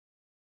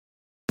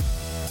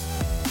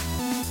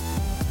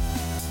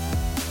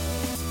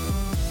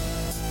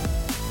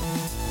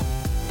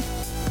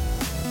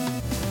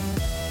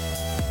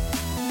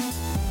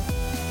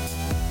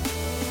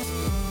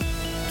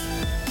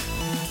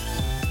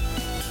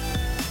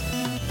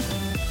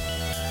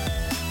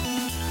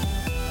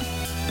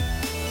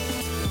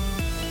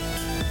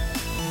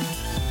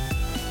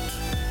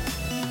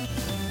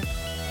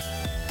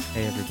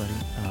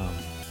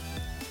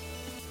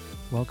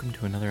Welcome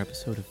to another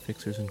episode of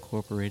Fixers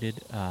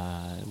Incorporated,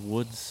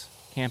 Woods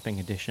Camping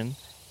Edition.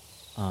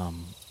 I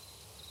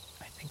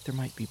think there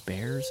might be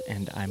bears,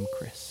 and I'm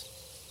Chris.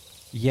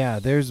 Yeah,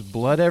 there's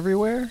blood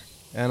everywhere,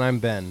 and I'm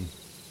Ben.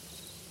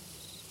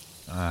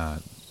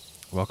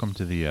 Welcome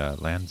to the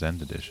Land's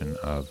End edition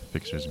of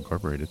Fixers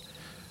Incorporated.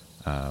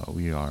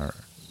 We are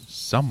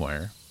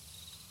somewhere,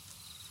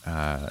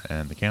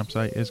 and the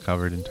campsite is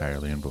covered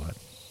entirely in blood.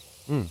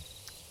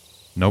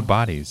 No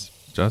bodies,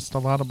 just a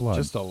lot of blood.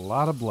 Just a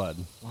lot of blood.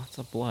 Lots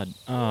of blood.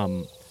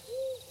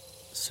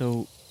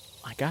 So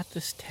I got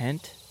this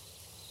tent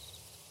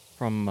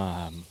from,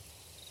 I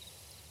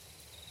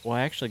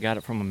actually got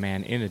it from a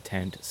man in a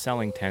tent,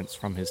 selling tents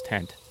from his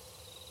tent.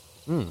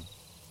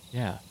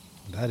 Yeah.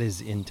 That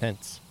is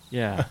intense.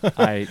 Yeah,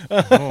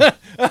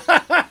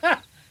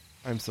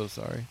 I'm so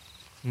sorry.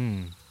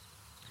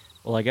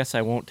 Well, I guess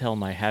I won't tell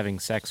my having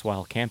sex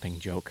while camping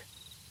joke.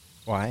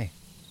 Why?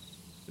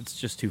 It's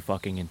just too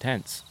fucking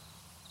intense.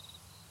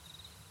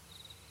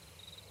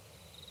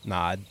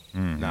 Nod.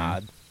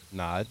 Mhm.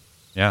 Nod.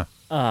 Yeah.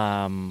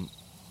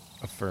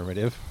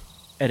 Affirmative.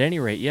 At any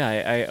rate, yeah,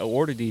 I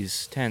ordered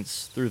these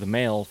tents through the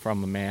mail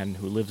from a man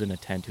who lives in a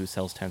tent who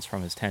sells tents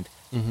from his tent.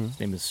 Mm-hmm. His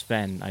name is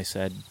Sven. I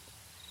said,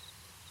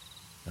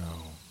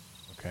 Oh,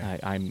 okay.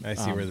 I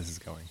see where this is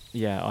going.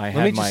 Yeah, Let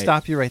me just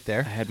stop you right I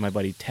there. had my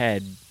buddy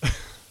Ted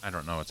I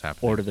don't know what's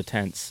happening. order the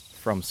tents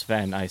from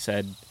Sven. I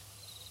said,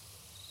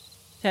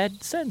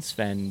 Ted, send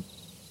Sven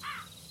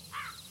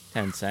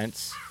 10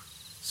 cents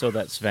so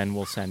that Sven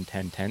will send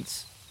 10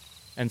 tents.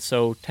 And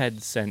so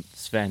Ted sent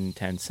Sven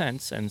 10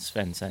 cents, and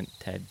Sven sent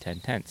Ted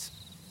 10 tents.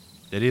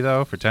 Did he,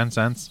 though, for 10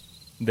 cents?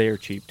 They're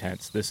cheap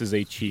tents. This is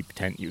a cheap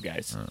tent, you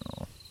guys.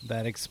 Oh.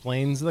 That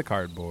explains the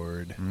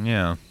cardboard.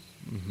 Yeah.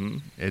 Mm-hmm.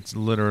 It's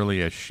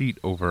literally a sheet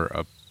over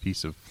a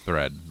piece of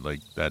thread. Like,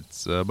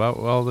 that's about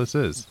all this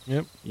is.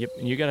 Yep. Yep,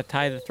 and you got to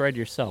tie the thread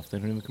yourself. They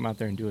don't even come out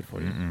there and do it for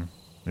you. Mm-mm.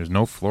 There's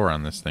no floor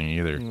on this thing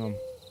either.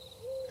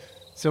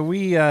 So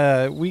we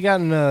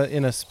got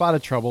in a spot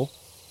of trouble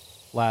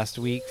last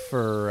week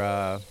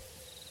for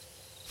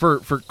For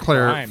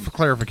Crime.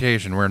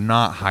 clarification, we're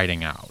not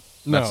hiding out.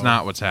 That's No,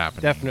 not what's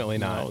happening. definitely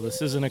not. No,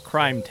 this isn't a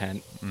crime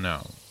tent,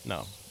 No.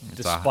 No.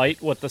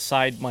 despite what the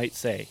side might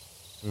say.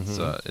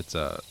 It's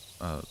a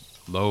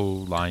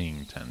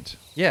low-lying tent.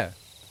 Yeah.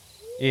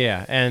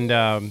 Yeah, and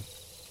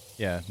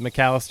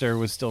McAllister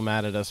was still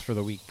mad at us for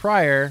the week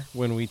prior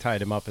when we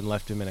tied him up and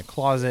left him in a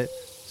closet.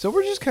 So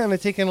we're just kind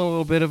of taking a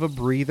little bit of a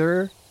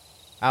breather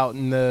out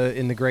in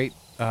the great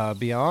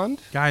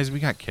beyond. Guys, we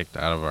got kicked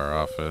out of our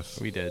office.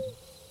 We did.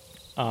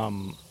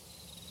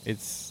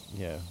 It's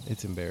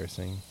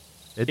embarrassing.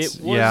 It's,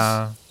 It was-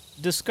 yeah.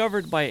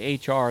 Discovered by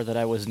HR that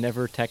I was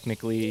never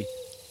technically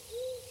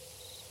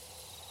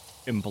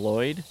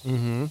employed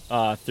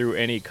through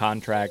any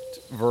contract,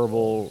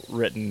 verbal,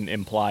 written,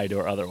 implied,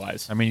 or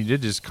otherwise. I mean, you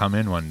did just come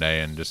in one day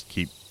and just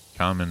keep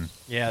coming.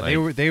 Yeah,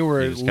 Like, they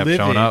were you just kept livid.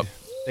 showing up.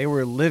 They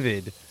were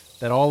livid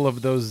that all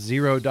of those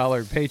 $0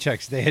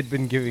 paychecks they had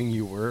been giving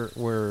you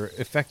were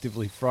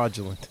effectively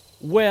fraudulent.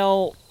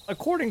 Well,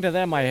 according to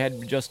them, I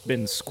had just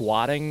been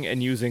squatting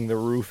and using the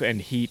roof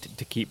and heat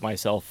to keep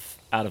myself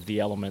out of the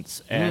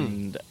elements.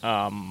 And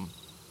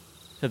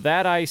to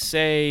that I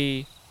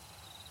say,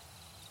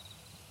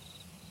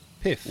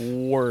 Piff,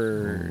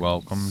 words.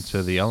 Welcome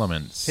to the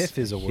elements. Piff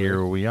is a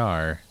Here word. we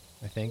are.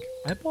 I think.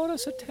 I bought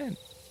us a tent.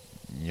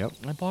 Yep.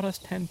 I bought us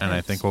 10 tents. And I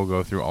think we'll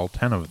go through all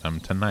 10 of them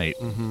tonight.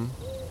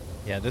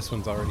 Yeah, this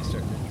one's already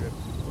starting to drip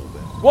a little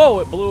bit. Whoa,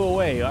 it blew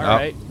away. All Oh.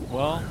 right.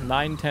 Well,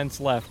 9 tents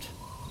left.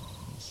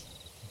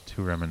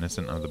 Too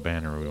reminiscent of the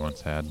banner we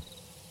once had.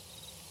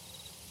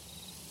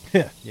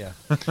 Yeah.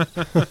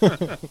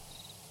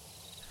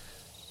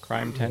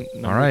 Crime tent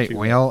number All right. 2.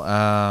 Well,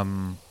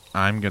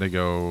 I'm going to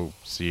go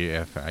see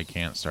if I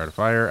can't start a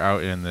fire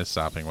out in this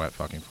sopping wet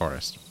fucking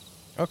forest.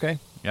 Okay.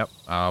 Yep.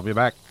 I'll be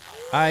back.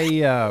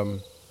 I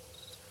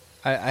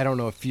don't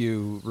know if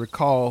you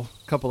recall,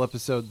 a couple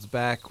episodes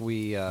back,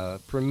 we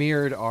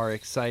premiered our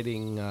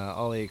exciting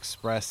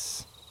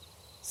AliExpress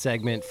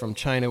segment from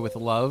China with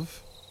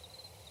Love.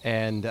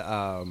 And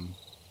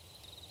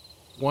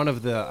one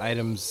of the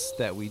items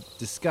that we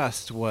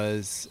discussed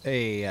was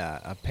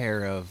a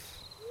pair of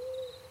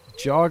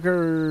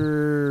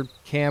jogger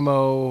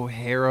camo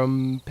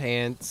harem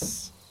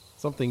pants,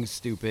 something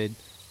stupid.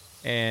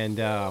 And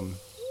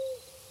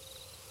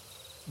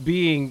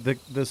being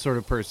the sort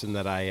of person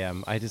that I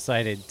am, I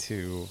decided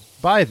to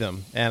buy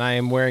them, and I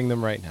am wearing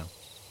them right now.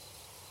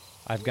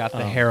 I've got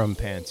the harem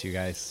pants, you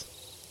guys.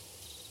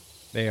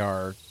 They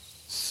are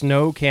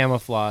snow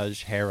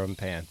camouflage harem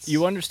pants.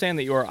 You understand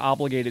that you are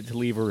obligated to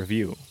leave a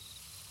review.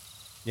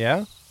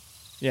 Yeah?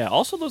 Yeah,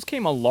 also those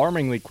came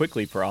alarmingly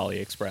quickly for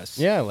AliExpress.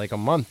 Yeah, like a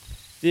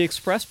month. The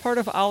express part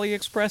of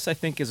AliExpress, I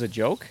think, is a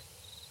joke.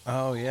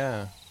 Oh,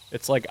 yeah.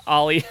 It's like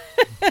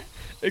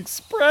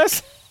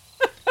AliExpress.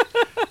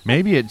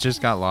 Maybe it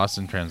just got lost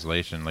in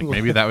translation. Like,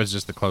 maybe that was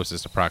just the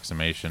closest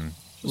approximation.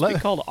 Just be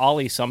called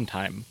Ollie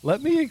sometime.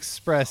 Let me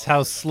express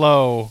how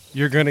slow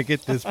you're going to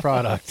get this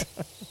product.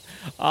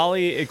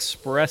 Ollie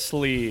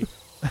expressly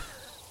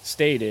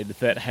stated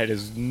that head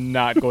is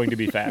not going to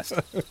be fast.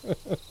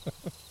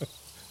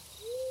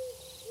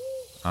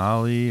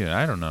 Ollie,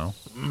 I don't know.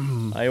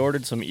 I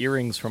ordered some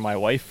earrings for my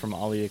wife from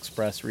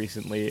AliExpress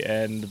recently,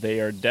 and they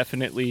are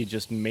definitely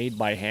just made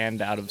by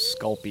hand out of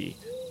Sculpey.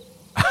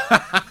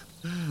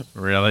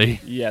 Really?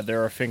 Yeah,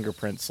 there are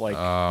fingerprints like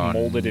Oh,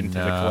 molded into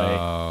the clay.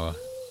 no.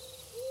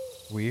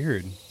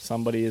 Weird.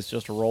 Somebody is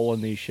just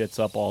rolling these shits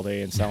up all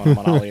day and selling them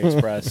on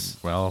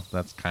AliExpress. Well,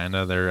 that's kind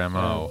of their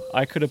MO.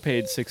 I could have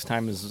paid 6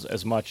 times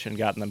as much and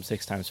gotten them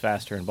 6 times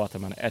faster and bought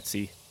them on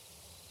Etsy.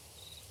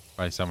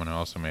 By someone who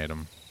also made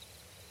them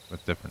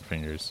with different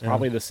fingers.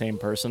 Probably the same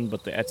person,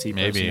 but the Etsy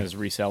Maybe. person is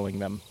reselling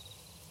them.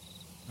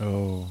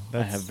 Oh,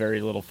 I have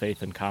very little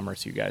faith in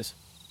commerce, you guys.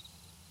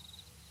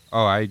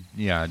 Oh, I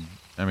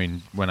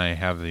mean, when I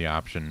have the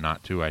option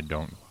not to, I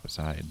don't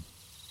decide.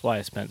 That's why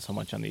I spent so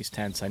much on these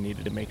tents. I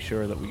needed to make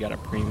sure that we got a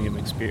premium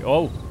experience.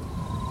 Oh,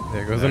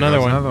 there goes There another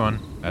goes one. Another one.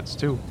 That's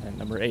 2. tent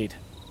number 8.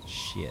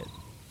 Shit.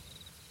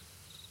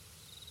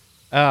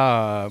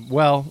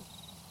 Well,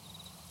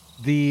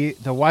 the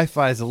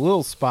Wi-Fi is a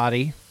little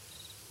spotty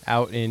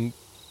out in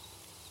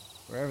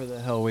wherever the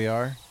hell we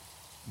are,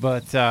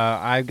 but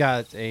I've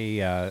got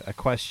a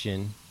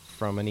question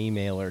from an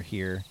emailer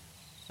here.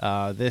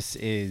 This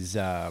is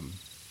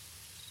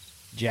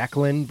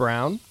Jacqueline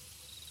Brown.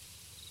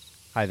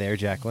 Hi there,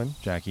 Jacqueline.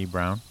 Jackie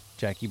Brown.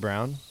 Jackie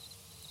Brown.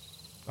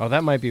 Oh,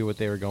 that might be what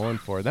they were going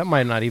for. That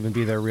might not even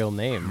be their real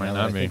name. Might now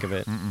not that I be. think of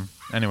it. Mm-mm.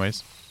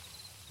 Anyways,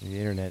 The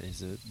internet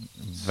is a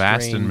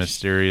vast and strange-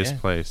 mysterious yeah.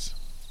 place.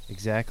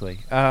 Exactly.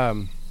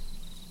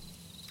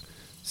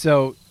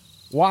 So,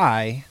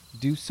 why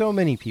do so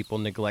many people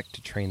neglect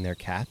to train their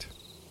cat?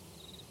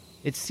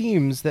 It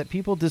seems that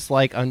people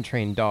dislike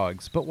untrained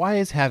dogs, but why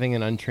is having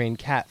an untrained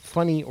cat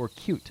funny or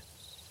cute?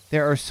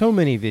 There are so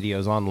many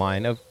videos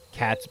online of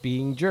cats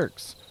being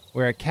jerks,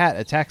 where a cat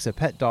attacks a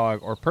pet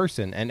dog or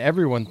person and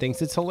everyone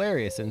thinks it's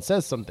hilarious and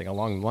says something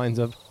along the lines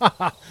of,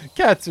 "Haha,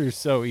 cats are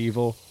so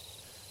evil."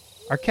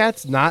 Are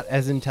cats not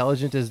as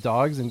intelligent as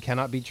dogs and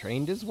cannot be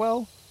trained as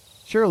well?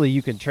 Surely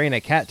you can train a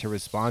cat to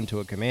respond to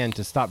a command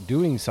to stop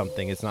doing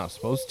something it's not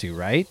supposed to,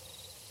 right?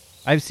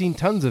 I've seen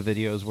tons of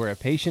videos where a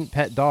patient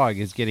pet dog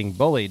is getting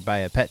bullied by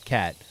a pet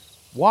cat.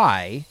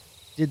 Why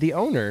did the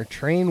owner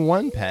train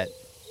one pet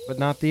but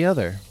not the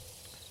other?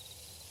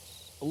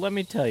 Let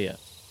me tell you.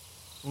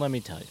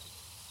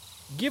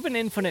 Given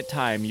infinite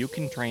time, you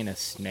can train a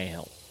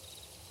snail.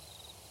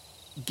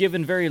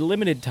 Given very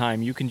limited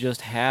time, you can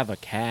just have a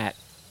cat.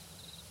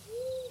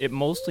 It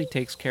mostly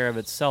takes care of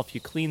itself.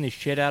 You clean the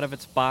shit out of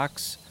its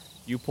box,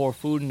 you pour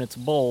food in its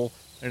bowl,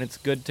 and it's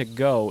good to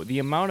go. The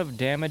amount of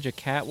damage a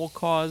cat will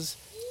cause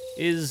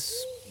is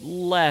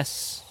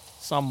less,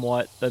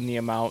 somewhat, than the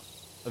amount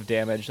of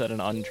damage that an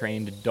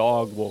untrained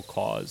dog will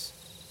cause.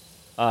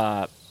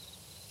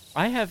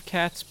 I have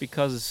cats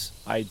because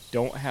I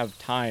don't have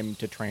time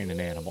to train an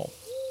animal.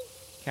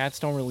 Cats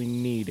don't really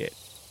need it.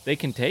 They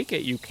can take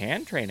it, you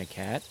can train a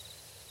cat.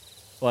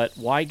 But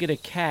why get a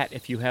cat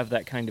if you have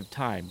that kind of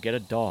time? Get a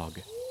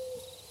dog.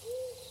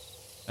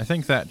 I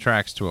think that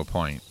tracks to a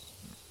point.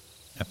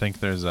 I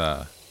think there's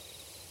at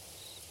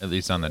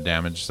least on the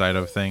damage side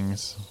of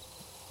things,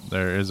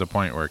 there is a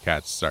point where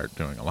cats start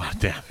doing a lot of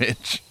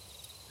damage.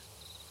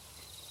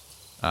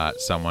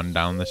 Someone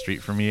down the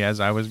street from me as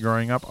I was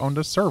growing up owned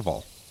a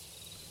serval.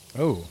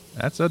 Oh.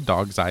 That's a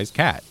dog-sized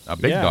cat. A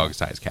big Yeah.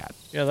 dog-sized cat.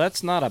 Yeah,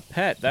 that's not a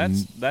pet.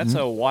 That's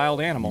a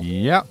wild animal.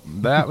 Yep.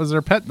 That was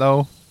their pet,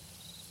 though.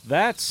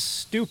 That's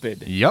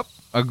stupid. Yep.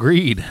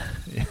 Agreed.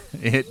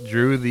 It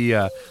drew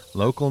the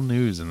local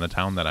news in the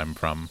town that I'm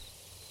from.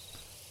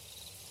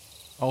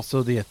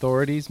 Also the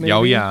authorities, maybe?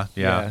 Oh, yeah.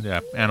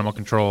 Animal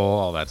control,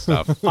 all that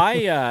stuff.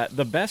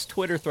 The best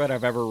Twitter thread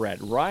I've ever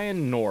read,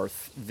 Ryan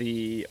North,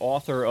 the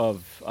author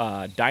of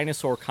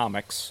Dinosaur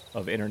Comics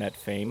of internet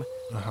fame,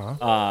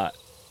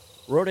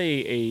 wrote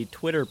a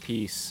Twitter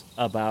piece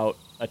about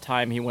a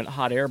time he went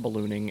hot air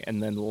ballooning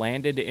and then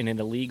landed in an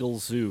illegal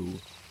zoo.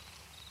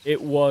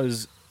 It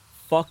was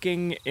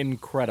fucking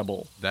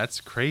incredible.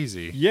 That's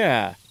crazy.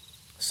 Yeah.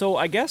 So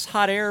I guess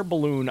hot air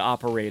balloon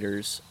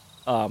operators,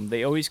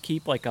 they always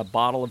keep like a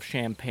bottle of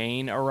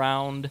champagne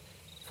around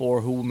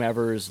for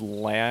whomever's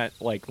land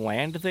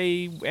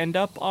they end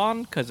up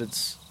on, because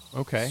it's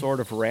Okay. sort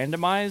of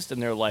randomized,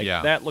 and they're like,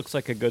 Yeah. that looks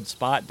like a good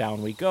spot,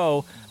 down we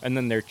go, and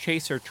then their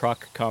chaser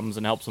truck comes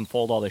and helps them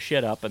fold all the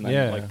shit up, and then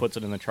Yeah. like puts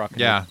it in the truck, and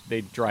Yeah.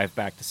 they drive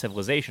back to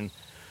civilization.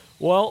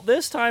 Well,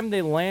 this time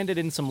they landed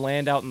in some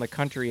land out in the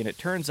country, and it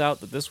turns out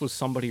that this was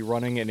somebody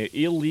running an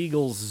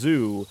illegal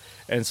zoo,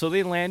 and so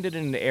they landed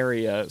in an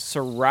area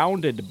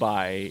surrounded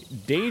by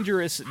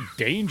dangerous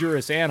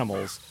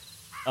animals,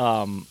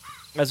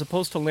 as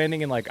opposed to landing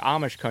in like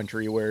Amish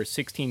country where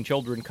 16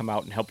 children come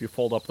out and help you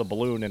fold up the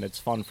balloon, and it's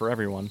fun for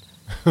everyone.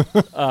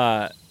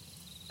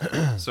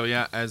 So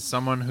yeah, as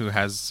someone who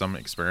has some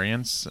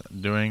experience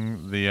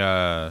doing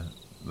the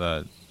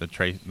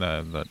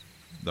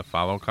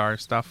follow car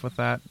stuff with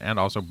that, and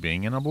also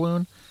being in a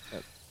balloon.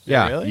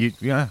 Yeah,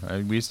 Yeah,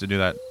 really? we used to do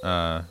that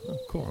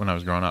Cool. when I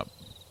was growing up.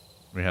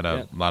 We had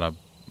a lot of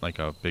like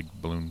a big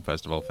balloon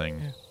festival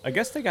thing. I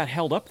guess they got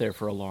held up there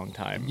for a long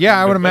time. Yeah,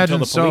 I would Until imagine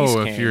the so,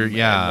 police if you're- came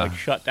yeah. and, like,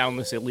 shut down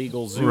this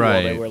illegal zoo. Right.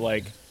 While they were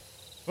like,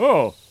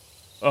 oh,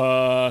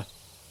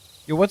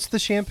 Yeah, what's the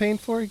champagne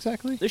for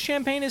exactly? the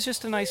champagne is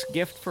just a nice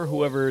gift for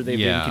whoever they've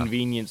Yeah.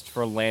 inconvenienced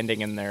for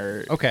landing in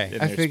their. Okay,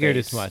 in I their figured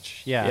space. as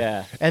much. Yeah.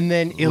 Yeah. And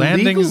then illegal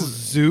Landings-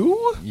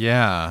 zoo?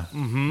 Yeah.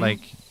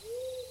 Like,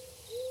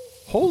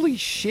 Holy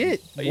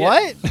shit! Yeah.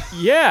 What?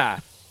 Yeah.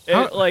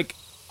 How-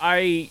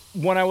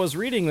 When I was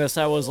reading this,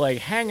 I was like,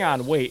 hang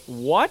on, wait,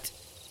 what?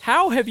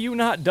 How have you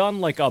not done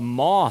like a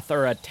moth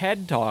or a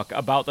TED talk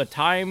about the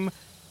time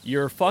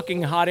your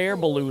fucking hot air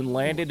balloon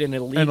landed in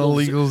an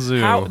illegal zoo.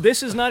 How,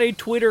 this is not a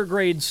Twitter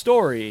grade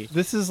story.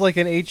 This is like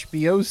an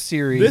HBO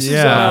series. This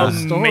Yeah.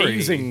 is an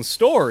amazing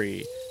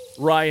story.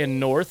 Ryan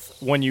North,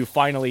 when you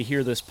finally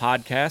hear this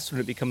podcast, when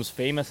it becomes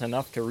famous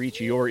enough to reach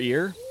your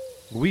ear,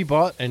 We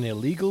bought an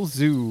illegal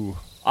zoo.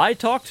 I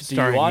talked to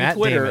Starring you on Matt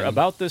Twitter Damon.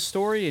 about this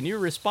story, and you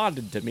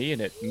responded to me,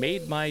 and it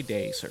made my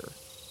day, sir.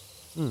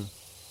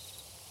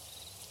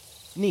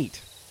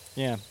 Neat.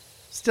 Yeah.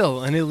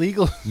 Still, an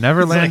illegal.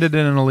 never It's like, landed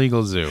in an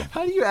illegal zoo.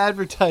 how do you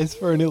advertise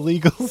for an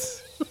illegal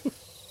zoo?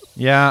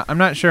 Yeah, I'm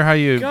not sure how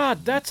you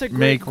God, that's a great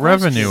make question.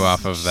 revenue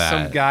off of that.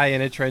 Some guy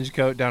in a trench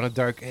coat down a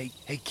dark. Hey,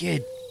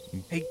 kid.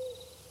 Hey,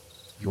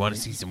 You want to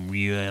see some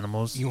real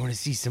animals? you want to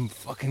see some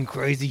fucking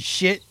crazy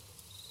shit?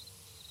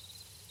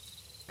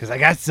 Because I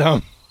got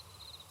some.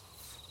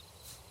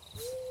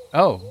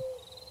 Oh.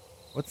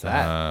 What's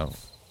that?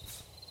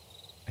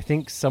 I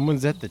think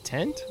someone's at the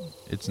tent.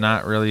 It's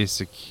not really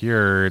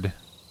secured.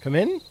 Come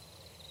in.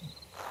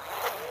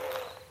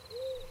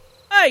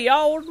 Hey,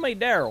 y'all, it's me,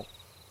 Daryl.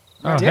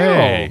 Oh, Daryl.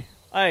 hey.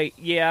 Hey,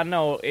 yeah, I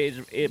know it's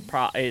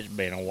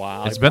been a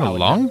while. It's been a probably-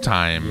 long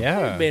time.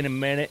 Yeah. It's been a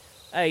minute.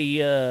 Hey,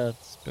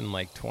 It's been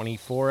like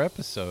 24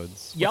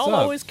 episodes. y'all What's up?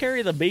 always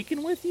carry the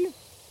beacon with you?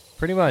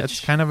 Pretty much. It's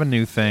kind of a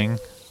new thing.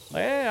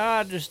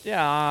 I just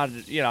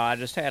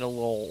had a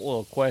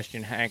little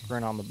question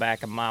hankering on the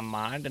back of my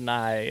mind, and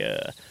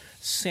I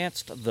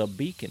sensed the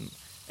beacon,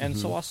 and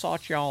so I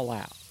sought y'all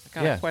out. I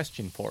got Yeah. a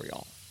question for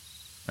y'all.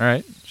 All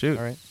right, shoot.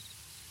 All right.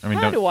 I mean,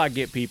 How don't, do I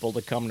get people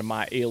to come to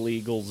my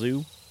illegal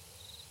zoo?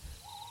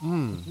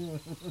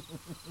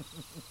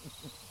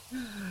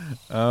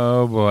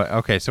 oh boy.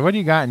 Okay, so what do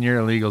you got in your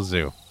illegal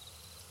zoo?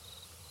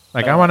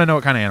 Like, I want to know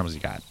what kind of animals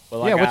you got.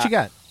 Well, Yeah, what you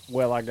got?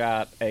 Well, I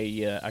got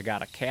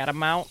a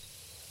catamount.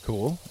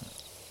 Cool.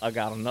 I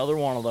got another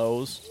one of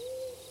those.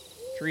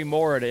 3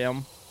 more of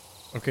them.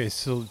 Okay,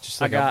 so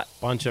just I like got-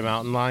 a bunch of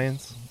mountain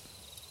lions.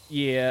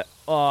 Yeah.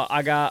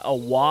 I got a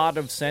wad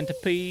of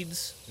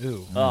centipedes.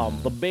 Ooh.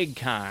 The big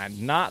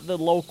kind, not the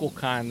local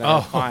kind that Oh.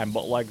 I find,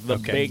 but like the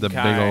Okay. big The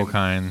kind big old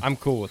kind. I'm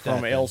cool with that.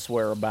 from then.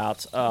 elsewhere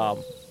abouts.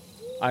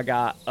 I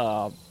got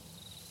a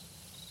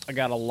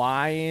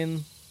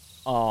lion.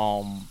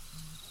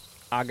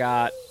 I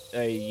got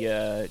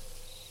a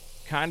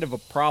kind of a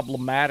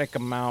problematic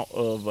amount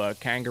of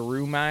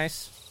kangaroo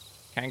mice,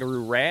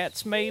 kangaroo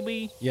rats,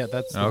 maybe. Yeah,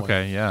 that's the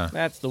Okay, yeah.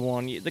 That's the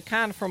one. The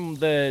kind from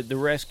the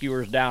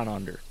rescuers down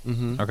under. One.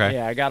 Mm-hmm. Okay.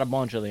 Yeah, I got a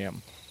bunch of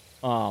them.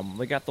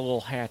 They got the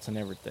little hats and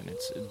everything.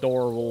 It's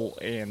adorable,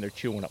 and they're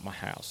chewing up my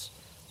house.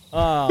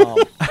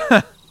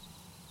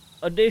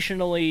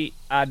 Additionally,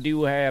 I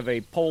do have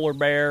a polar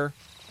bear,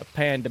 a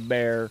panda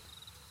bear,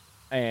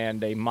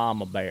 and a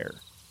mama bear.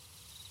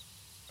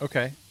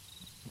 Okay.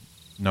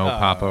 No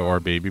papa or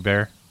baby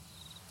bear?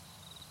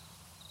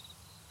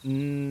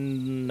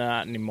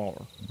 Not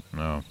anymore.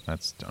 No,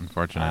 that's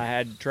unfortunate. I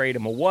had to trade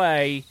them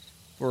away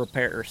for a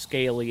pair of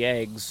scaly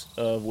eggs,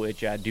 of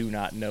which I do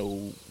not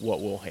know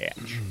what will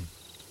hatch.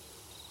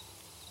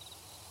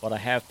 But I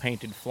have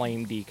painted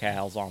flame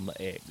decals on the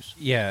eggs.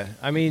 Yeah,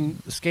 I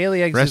mean,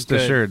 scaly eggs is Rest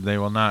good. assured, they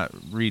will not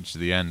reach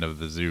the end of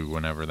the zoo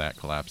whenever that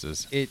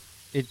collapses.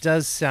 It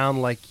does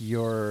sound like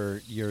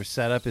your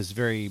setup is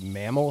very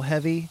mammal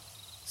heavy.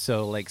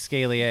 So like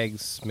scaly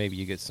eggs, maybe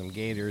you get some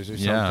gators or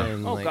Yeah.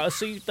 something. Okay, like-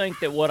 so you think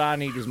that what I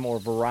need is more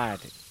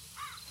variety?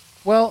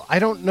 Well, I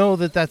don't know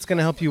that that's going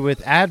to help you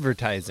with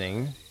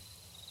advertising.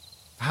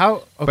 How?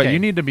 Okay. But you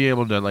need to be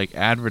able to like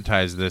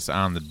advertise this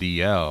on the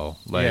DL.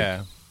 Like,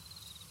 yeah.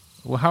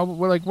 well, how?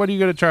 Well, like, what are you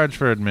going to charge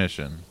for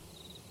admission?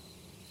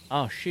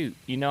 Oh shoot!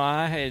 You know,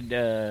 I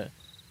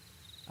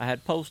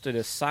had posted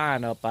a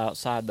sign up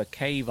outside the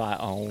cave I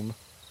own,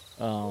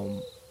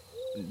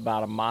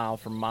 about a mile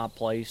from my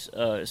place.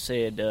 It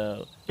said,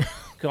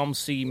 "Come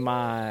see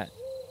my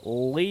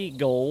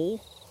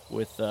legal,"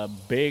 with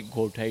big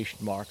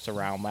quotation marks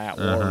around that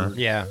word.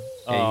 Yeah.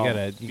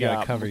 Yeah. You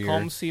gotta cover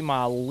come see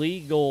my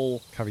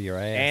legal your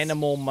ass.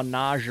 animal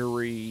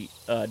menagerie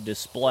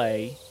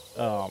display.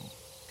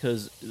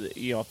 Because,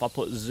 you know, if I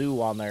put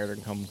zoo on there, they're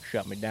going to come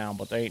shut me down.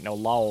 But there ain't no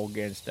law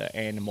against an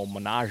animal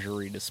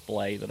menagerie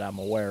display that I'm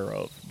aware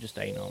of. It just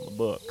ain't on the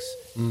books.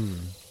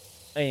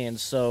 And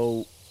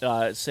so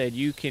it said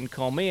you can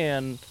come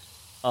in,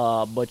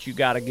 but you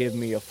got to give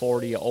me a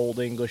 40 of Old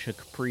English, a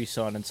Capri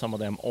Sun, and some of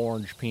them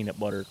orange peanut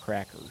butter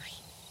crackers.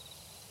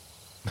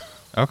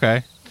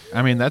 Okay.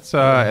 I mean, that's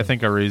I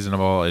think a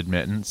reasonable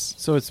admittance.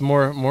 So it's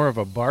more of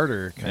a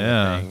barter kind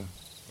Yeah. of thing.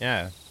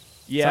 Yeah.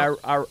 Yeah,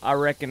 I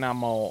reckon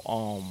I'm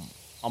gonna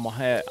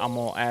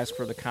ask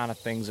for the kind of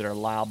things that are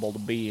liable to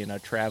be in a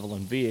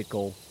traveling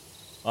vehicle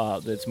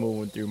that's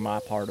moving through my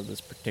part of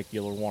this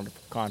particular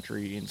wonderful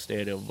country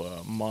instead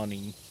of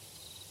money.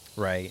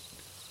 Right.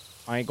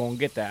 I ain't gonna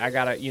get that. I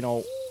gotta,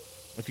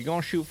 if you're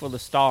gonna shoot for the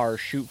stars,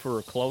 shoot for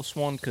a close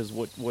one. Cause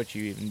what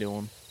you even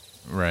doing?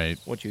 Right.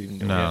 What you even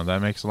doing? No,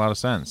 that makes a lot of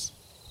sense.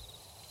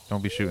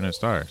 Don't be shooting at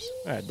stars.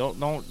 Yeah,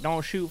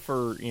 don't shoot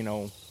for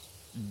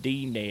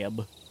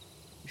DNeb.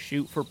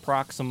 Shoot for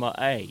Proxima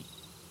A,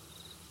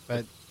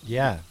 But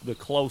yeah. the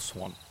close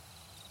one.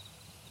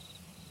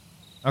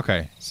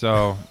 Okay,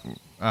 so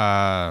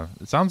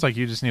it sounds like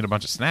you just need a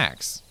bunch of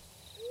snacks.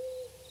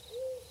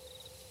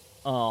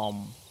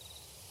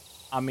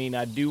 I mean,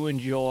 I do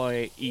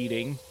enjoy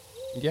eating.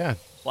 Yeah.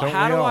 Well, Don't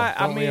how we do all? I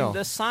Don't we mean, all?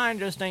 the sign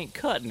just ain't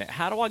cutting it.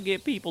 How do I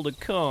get people to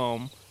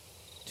come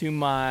to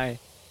my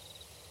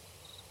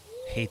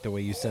Hate the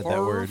way you said that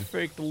word.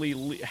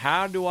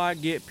 how do I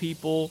get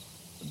people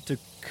to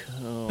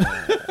come?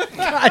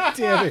 God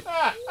damn it.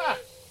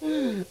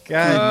 God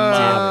damn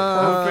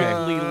it.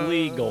 Perfectly Okay.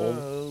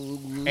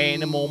 legal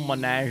animal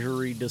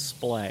menagerie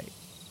display.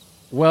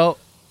 Well,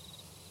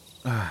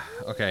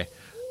 Okay.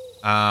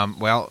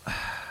 Well,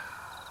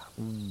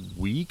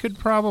 we could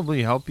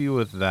probably help you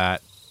with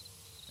that,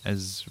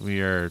 as we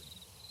are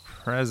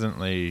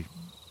presently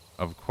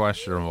of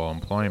questionable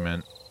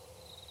employment.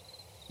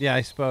 yeah,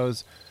 I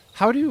suppose.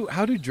 How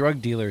do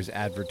drug dealers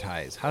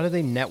advertise? How do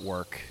they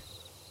network?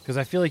 Because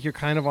I feel like you're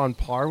kind of on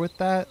par with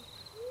that.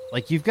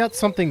 Like, you've got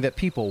something that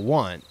people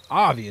want.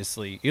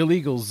 Obviously,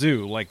 illegal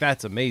zoo. Like,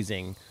 that's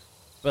amazing.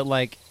 But,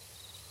 like,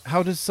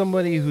 how does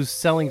somebody who's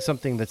selling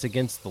something that's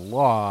against the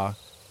law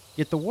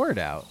get the word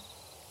out?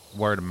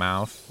 Word of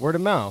mouth Word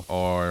of mouth.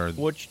 or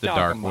What you the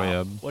talking dark about?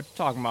 web. What you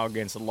talking about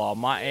against the law?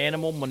 My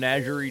animal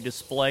menagerie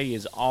display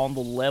is on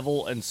the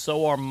level, and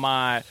so are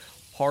my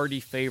party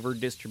favor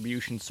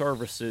distribution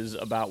services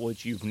about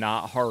which you've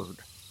not heard.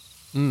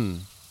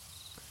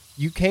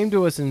 You came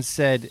to us and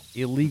said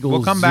illegal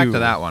We'll come back zoo. to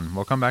that one.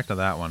 We'll come back to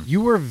that one.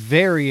 You were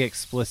very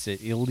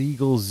explicit.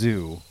 Illegal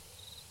zoo.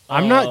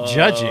 I'm not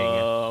judging.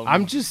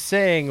 I'm just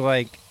saying,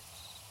 like,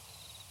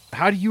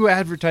 how do you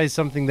advertise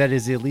something that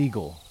is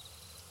illegal?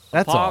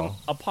 That's all.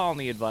 Upon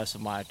the advice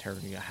of my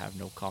attorney, I have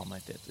no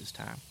comment at this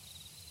time.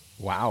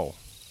 Wow.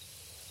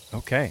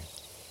 Okay.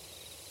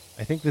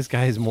 I think this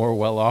guy is more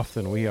well off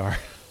than we are.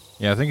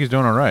 Yeah, I think he's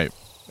doing all right.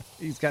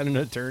 He's got an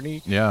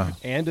attorney Yeah.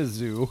 and a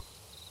zoo,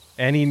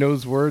 and he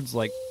knows words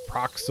like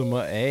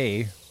Proxima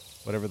A,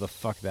 whatever the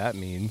fuck that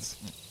means.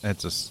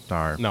 It's a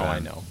star. No, Ben. I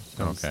know.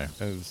 Okay.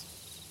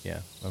 Yeah,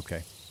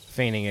 okay.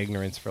 Feigning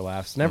ignorance for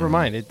laughs. Never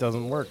mind, it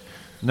doesn't work.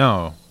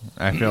 No,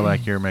 I feel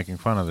like you're making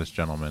fun of this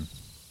gentleman.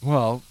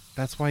 Well,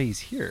 that's why he's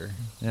here.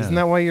 Yeah. Isn't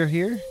that why you're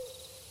here?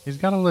 He's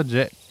got a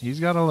legit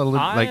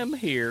I am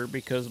here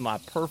because my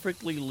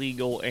perfectly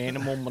legal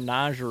animal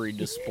menagerie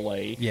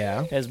display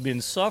Yeah. has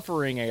been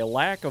suffering a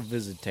lack of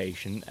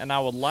visitation, and I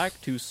would like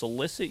to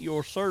solicit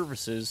your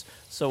services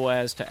so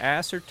as to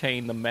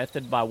ascertain the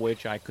method by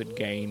which I could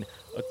gain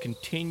a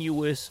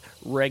continuous,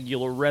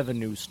 regular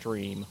revenue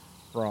stream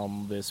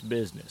from this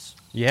business.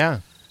 Yeah.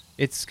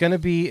 It's gonna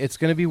be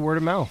word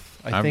of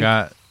mouth. I I've think.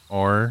 got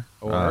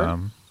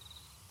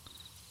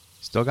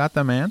still got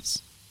them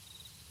ants?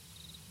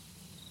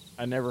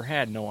 I never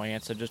had no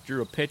ants. I just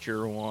drew a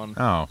picture of one.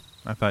 Oh,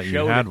 I thought you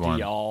Showed had it one.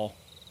 to y'all,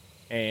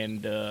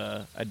 and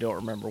I don't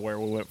remember where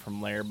we went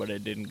from there, but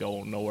it didn't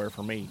go nowhere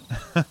for me.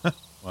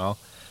 Well,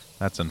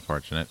 that's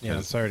unfortunate. Yeah,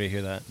 'cause sorry to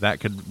hear that. that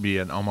could be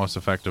an almost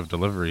effective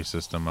delivery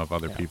system of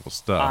other people's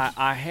stuff.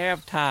 I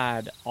have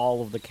tied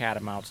all of the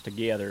catamounts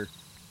together,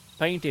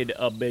 painted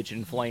a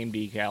bitchin' flame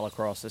decal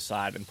across the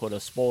side, and put a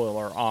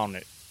spoiler on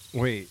it.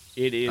 Wait,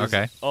 It is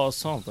Okay.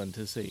 something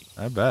to see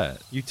I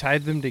bet. you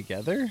tied them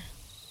together?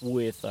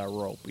 with a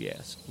rope,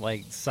 yes.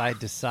 Like side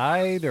to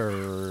side, or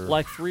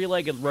Like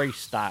three-legged race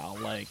style,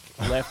 like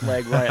left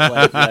leg, right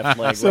leg, left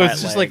leg, so right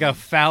it's just leg. like a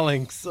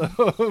phalanx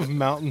of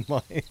mountain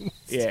lions.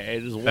 Yeah,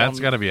 it is That's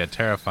one got to be a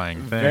terrifying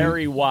thing.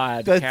 very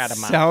wide That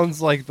catamount.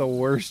 sounds like the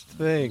worst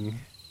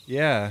thing.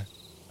 Yeah,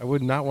 I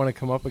would not want to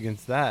come up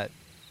against that.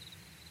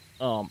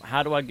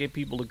 How do I get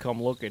people to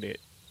come look at it?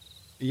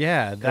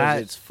 Yeah,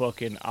 Because it's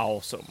fucking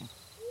awesome.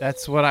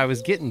 that's what I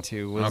was getting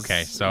to. Was,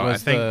 Okay, so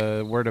was I think-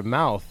 the word of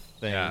mouth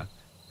thing. Yeah.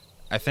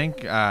 I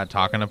think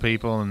talking to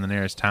people in the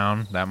nearest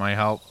town, that might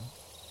help.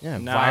 Yeah,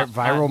 Nah,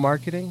 viral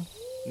marketing.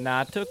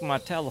 Now, I took my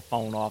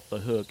telephone off the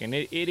hook, and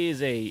it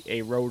is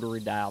a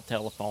rotary dial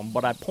telephone,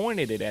 but I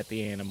pointed it at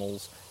the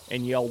animals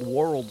and yelled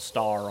World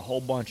Star a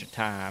whole bunch of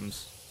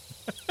times.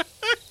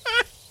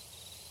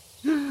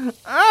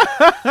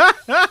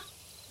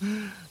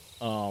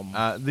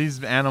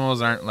 These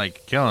animals aren't,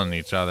 like, killing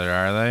each other,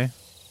 are they?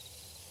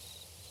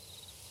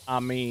 I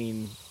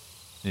mean,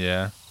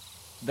 Yeah.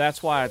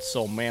 that's why it's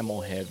so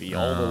mammal heavy.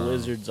 All the Oh.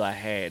 lizards I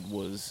had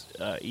was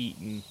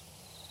eaten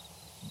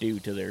due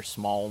to their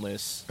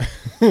smallness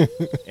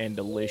and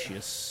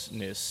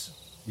deliciousness.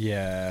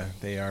 Yeah,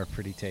 they are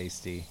pretty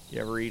tasty.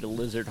 You ever eat a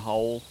lizard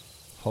whole?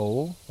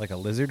 Hole? Like a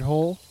lizard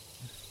hole?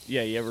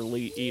 Yeah, you ever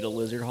eat a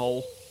lizard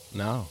whole?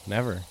 No,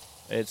 never.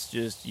 It's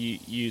just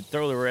you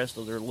throw the rest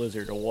of their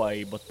lizard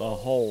away, but the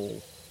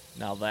whole,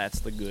 now that's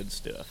the good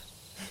stuff.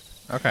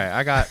 Okay,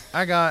 I got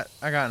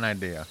an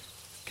idea.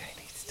 Guy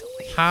needs to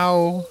leave.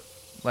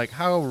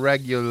 How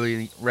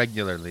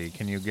regularly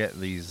can you get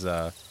these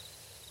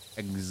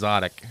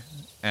exotic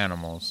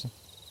animals?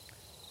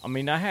 I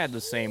mean, I had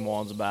the same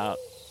ones about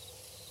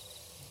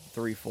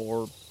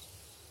 3-4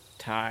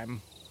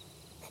 time.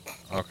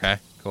 Okay,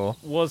 cool.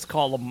 Let's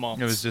call them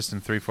months. It was just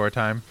in 3-4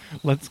 time.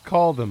 Let's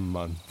call them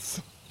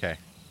months. Okay.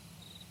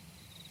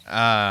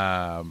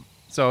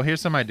 So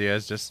here's some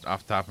ideas just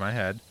off the top of my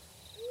head.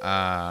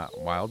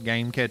 Wild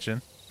game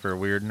kitchen for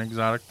weird and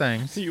exotic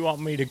things. You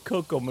want me to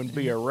cook them and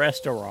be a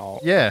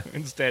restaurant? Yeah.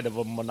 Instead of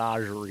a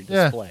menagerie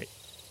Yeah. display.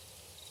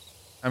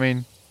 I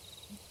mean,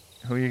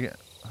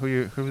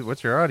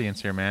 what's your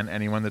audience here, man?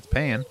 Anyone that's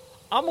paying.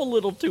 I'm a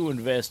little too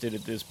invested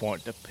at this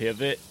point to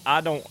pivot.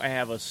 I don't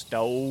have a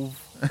stove.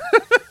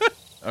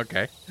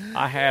 Okay.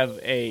 I have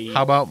a...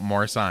 How about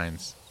more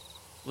signs?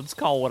 Let's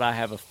call what I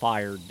have a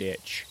fire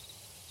ditch.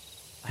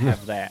 I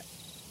have that.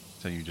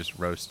 So you just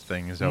roast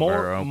things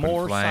over open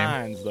more flame.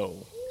 signs, though.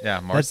 Yeah,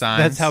 more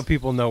signs. That's how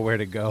people know where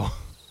to go.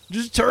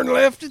 Just turn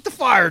left at the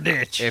fire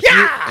ditch.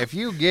 If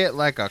you get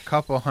like a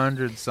couple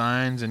hundred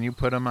signs and you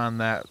put them on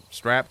that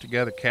strap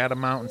together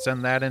catamount and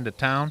send that into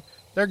town,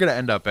 they're gonna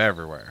end up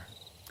everywhere.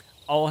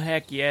 Oh,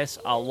 heck yes,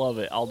 I love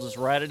it. I'll just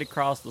write it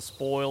across the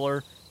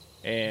spoiler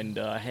and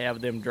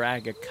have them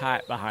drag a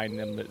kite behind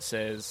them that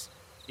says,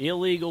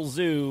 illegal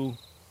zoo,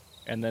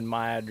 and then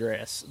my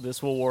address.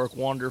 This will work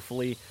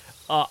wonderfully.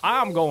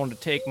 I'm going to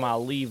take my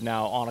leave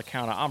now on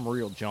account of I'm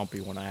real jumpy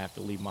when I have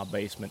to leave my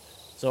basement.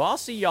 So I'll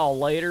see y'all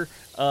later.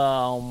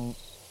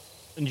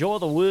 Enjoy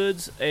the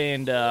woods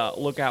and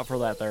look out for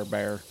that there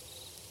bear.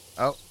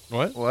 Oh,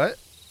 What? what?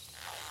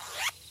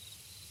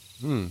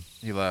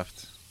 He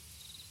left.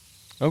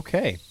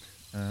 Okay.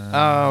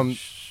 Um,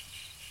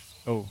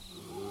 Oh.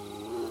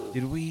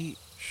 Did we...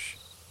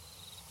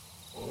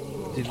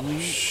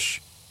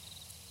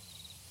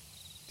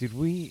 Did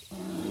we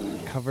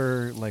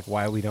cover, like,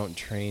 why we don't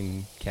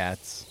train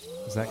cats?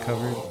 Is that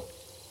covered?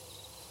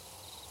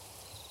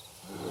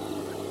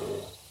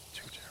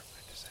 Too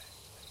terrified to say.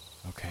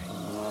 Okay.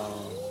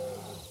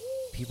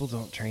 People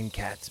don't train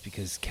cats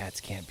because cats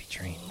can't be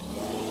trained.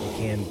 They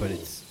can, but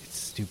it's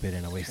stupid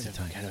and a waste of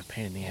time. Kind of a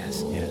pain in the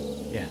ass. Yeah.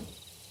 Yeah.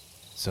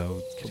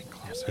 So, Getting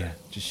closer. yeah,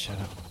 just shut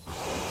up.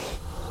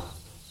 Oh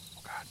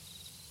God.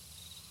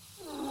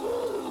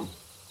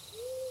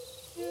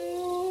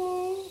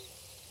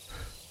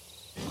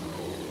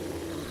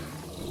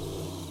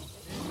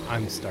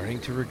 I'm starting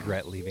to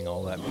regret leaving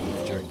all that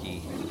beef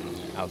jerky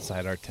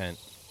outside our tent.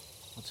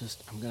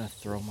 I'm going to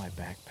throw my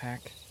backpack.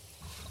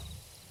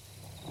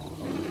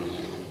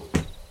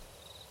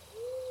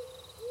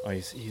 Oh,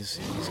 he's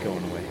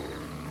going away.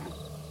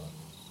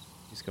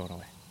 He's going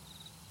away.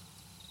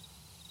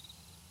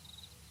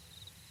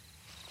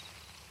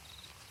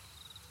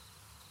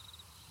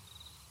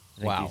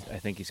 Wow. I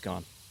think he's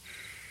gone.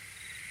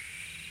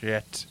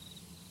 Shit.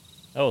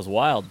 That was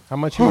wild. How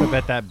much you want to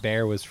bet that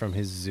bear was from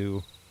his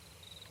zoo?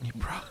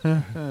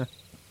 Yeah.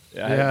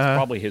 Yeah. It's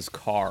probably his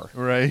car.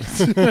 Right.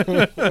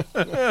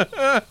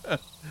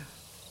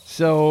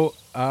 So,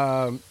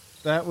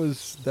 that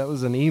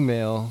was an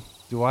email.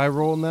 Do I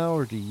roll now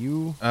or do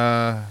you?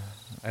 I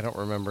don't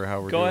remember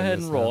how we're Go doing ahead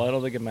this and roll. now. I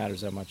don't think it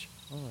matters that much.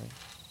 All right.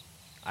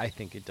 I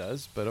think it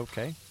does, but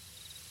okay.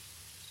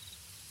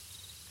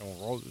 Don't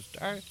roll this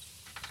dice.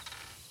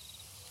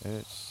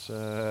 It's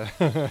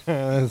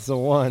it's a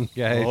 1,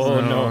 guys.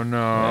 Oh, no.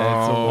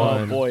 That's a Oh,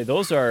 one. boy.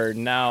 Those are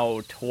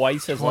now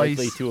twice as Twice.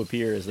 likely to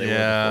appear as they were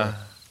Yeah.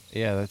 before.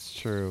 Yeah, that's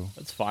true.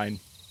 That's fine.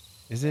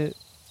 Is it?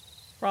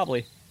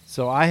 Probably.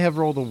 So I have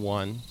rolled a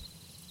 1,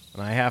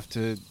 and I have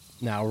to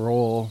now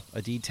roll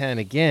a d10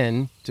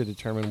 again to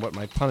determine what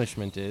my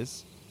punishment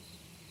is.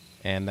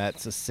 And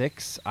that's a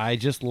 6. I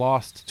just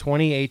lost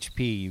 20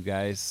 HP, you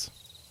guys.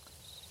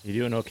 You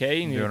doing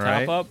okay? You need a Doing top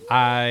right? up?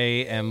 I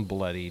am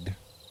bloodied.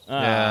 Yeah,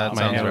 that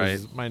My sounds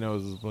nose, right. My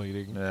nose is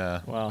bleeding.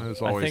 Yeah. Well,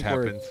 This I always think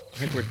happens. I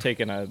think we're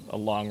taking a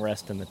long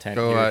rest in the tent.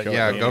 Go, here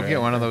shortly. go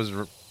get one of those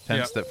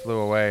tents that flew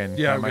away, and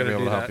Yeah, I I'm might be gonna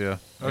able to do help that.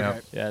 you. Okay.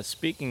 Yep. Yeah,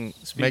 speaking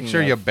Make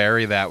sure of, you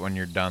bury that when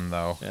you're done,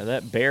 though. Yeah,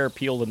 that bear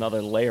peeled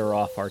another layer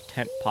off our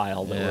tent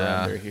pile that we're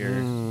Yeah. under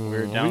here.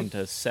 We're down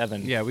to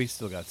 7. Yeah, we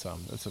still got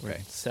some. That's We're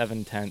okay. at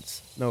 7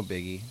 tents. No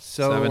biggie.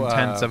 So 7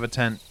 tenths of a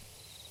tent.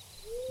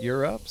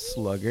 You're up,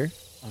 Slugger.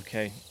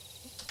 Okay.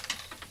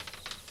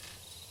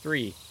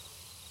 3.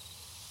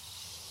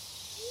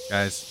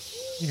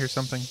 Guys, you hear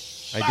something?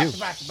 I do.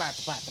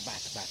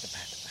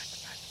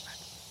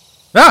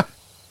 Ah!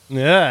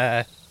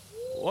 Yeah.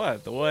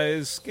 What? The way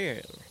is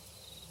scared.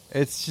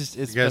 It's just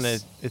I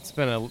guess- it's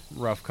been a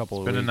rough couple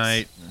of Been a weeks.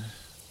 night.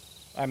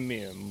 I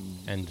mean,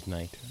 And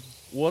night.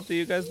 what are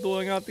you guys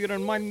doing out here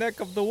in my neck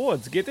of the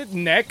woods? Get it,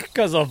 neck,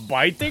 because of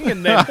biting,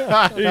 and then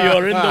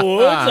you're in the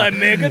woods. I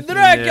make a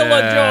Dracula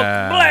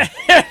Yeah. joke.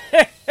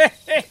 Blah.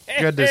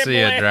 Good to see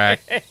you,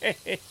 Drac.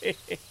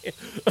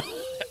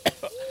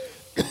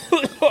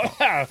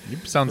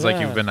 Sounds like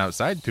you've been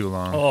outside too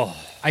long. Oh,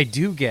 I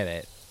do get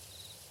it.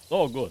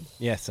 oh, good.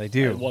 Yes, I I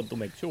do. want to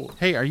make sure.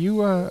 Hey, are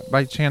you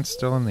by chance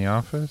still in the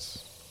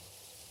office?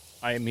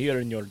 I am here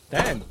in your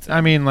tent.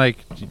 I mean, like,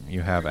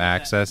 you have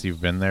access.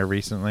 You've been there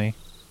recently.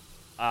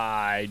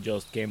 I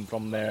just came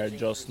from there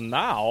just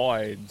now.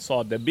 I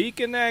saw the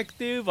beacon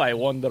active. I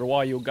wonder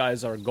why you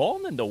guys are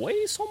gone and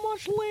away so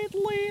much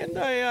lately. And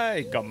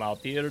I come out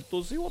here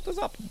to see what is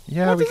up.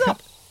 Yeah, What is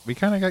up? we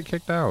kind of got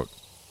kicked out.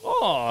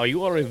 Oh,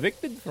 you are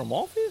evicted from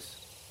office?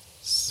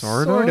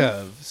 Sort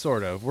of.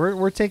 Sort of.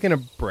 We're taking a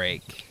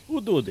break. Who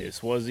do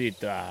this? Was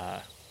it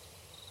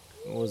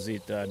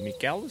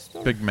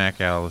McAllister? Big Mac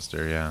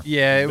Allister, yeah.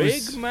 Yeah, it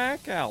Big was.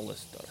 Mac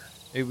Allister.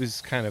 It was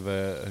kind of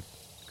a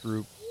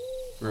group.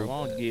 Well,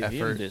 I'll give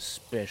him effort. this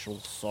special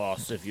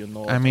sauce if you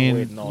know. I mean,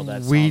 wait, no,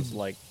 that we- sounds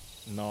like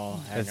no.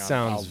 Hang That on,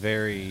 sounds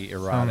very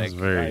erotic. Sounds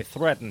very. I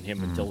threaten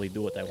him until he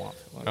do what I want.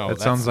 Oh, That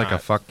that's sounds like a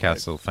not fuck what-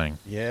 castle thing.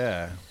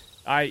 Yeah.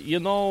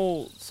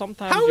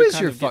 Sometimes How you is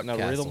kind your of get fuck in a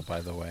castle, rhythm. by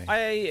the way?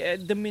 I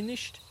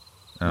diminished.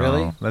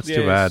 Really? Oh, that's Yes,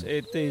 too bad.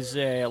 It is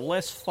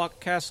less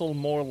fuck castle,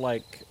 more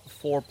like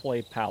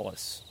foreplay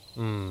palace.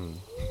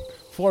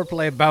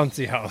 Foreplay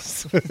bouncy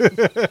house.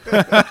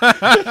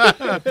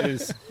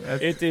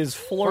 It is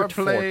flirt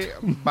fort.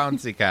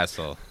 bouncy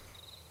castle.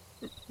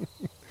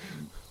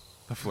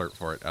 The flirt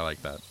fort. I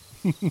like that.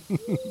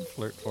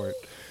 Flirt fort.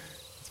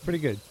 It's pretty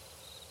good.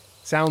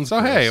 Sounds. So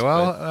gross, hey,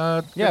 well,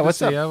 but- good yeah, to what's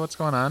see up? ya. What's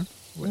going on?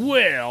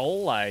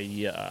 Well, I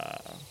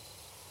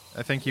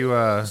I think you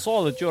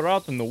saw that you're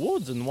out in the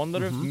woods and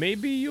wonder if Mm-hmm.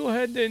 maybe you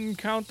had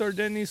encountered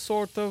any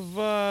sort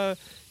of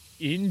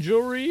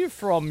injury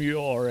from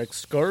your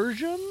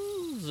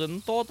excursions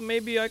and thought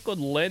maybe I could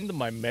lend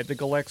my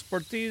medical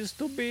expertise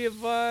to be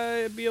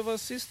of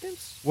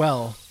assistance.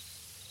 Well,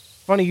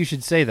 funny you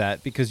should say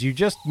that because you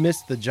just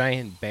missed the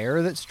giant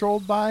bear that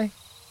strolled by,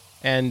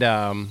 and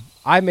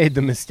I made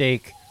the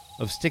mistake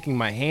of sticking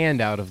my hand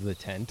out of the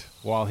tent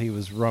while he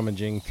was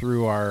rummaging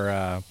through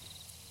our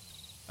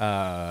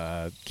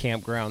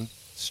campground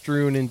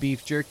strewn in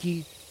beef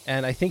jerky,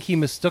 and I think he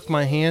mistook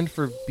my hand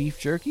for beef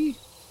jerky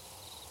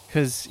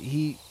because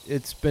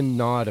it's been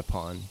gnawed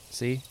upon.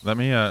 See? let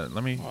me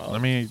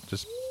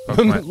just poke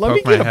Let my,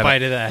 me poke my get a head bite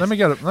out. of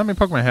that. Let me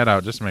poke my head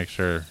out just to make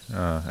sure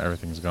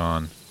everything's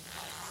gone.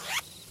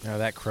 Now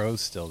that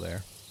crow's still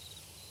there.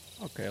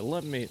 Okay,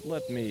 let me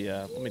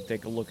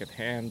take a look at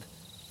hand.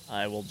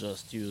 I will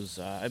just use.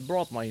 I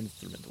brought my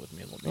instrument with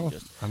me. Let me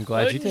just. I'm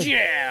glad you did.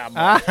 Jab.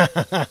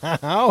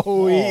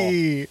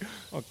 Owie.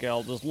 Okay,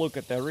 I'll just look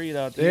at the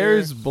readout.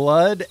 There's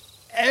blood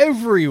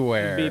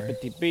everywhere.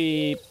 Beepity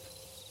beep.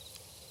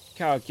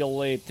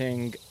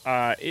 Calculating.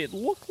 It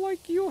looked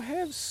like you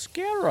have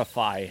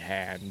Scarify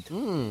hand.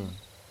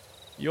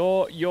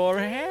 Your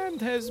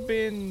hand has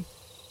been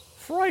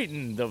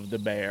frightened of the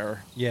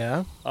bear.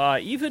 Yeah.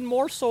 Even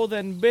more so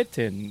than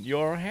bitten.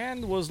 Your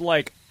hand was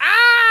like,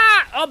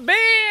 a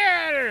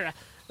bear!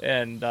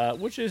 And,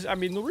 which is, I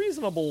mean,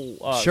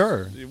 reasonable.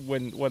 Sure.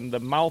 When the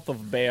mouth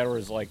of bear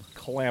is, like,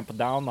 clamped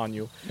down on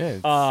you.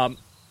 Yeah,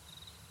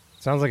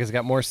 sounds like it's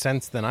got more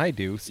sense than I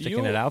do,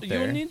 sticking it out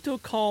there. You need to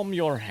calm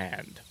your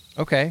hand.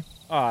 Okay.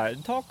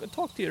 Talk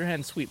to your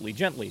hand sweetly,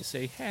 gently.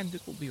 Say, hand,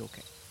 it will be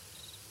okay.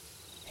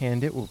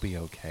 Hand, it will be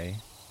okay.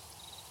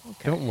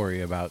 Okay. Don't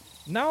worry about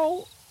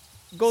Now,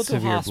 go to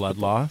severe hospital. blood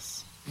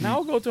loss.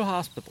 Now go to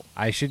hospital.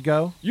 I should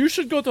go? You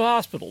should go to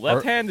hospital. That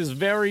Or- hand is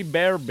very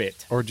bear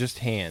bit. Or just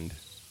hand?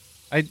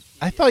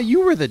 I thought you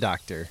were the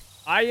doctor.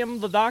 I am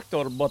the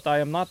doctor, but I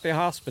am not the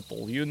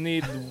hospital. You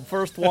need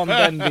first one,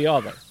 then the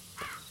other.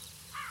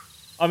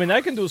 I mean,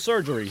 I can do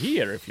surgery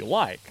here if you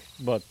like,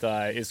 but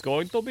it's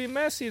going to be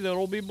messy. There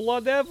will be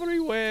blood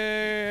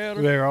everywhere.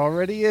 There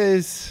already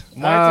is.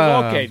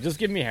 Okay, just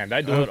give me a hand.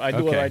 I do it. I do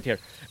it okay. right here.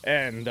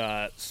 And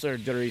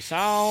surgery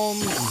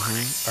sounds.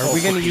 Are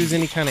we going to use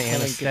any kind of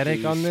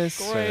anesthetic on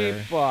this? or-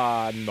 Scrape?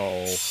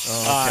 No.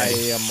 I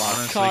am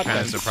Honestly, cut kind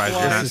of and surprised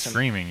you're not slice and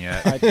screaming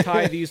yet. I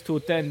tie these two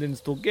tendons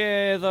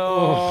together.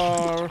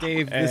 Oh,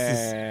 Dave, this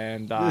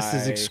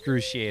is I-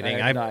 excruciating.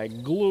 And I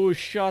glue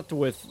shut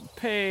with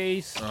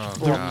paste. Oh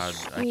from God,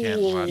 I can't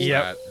school. watch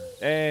Yep. that.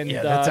 And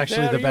Yeah, that's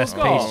actually there the you best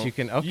go. paste you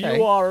can- okay.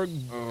 You are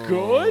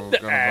good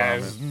gonna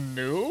as vomit.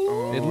 new.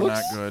 Oh, It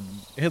looks- not good.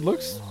 It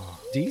looks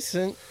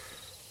decent.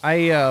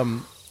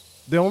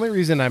 The only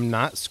reason I'm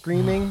not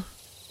screaming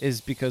is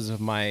because of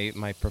my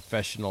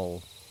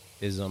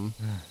professionalism.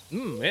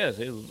 Yes,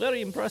 it's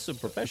very impressive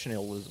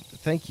professionalism.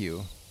 Thank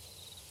you.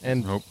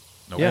 And Nope.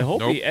 Nope. Yeah. I hope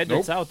nope. he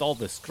edits nope. out all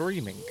the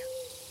screaming.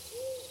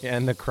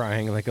 and the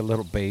crying like a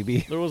little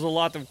baby. There was a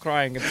lot of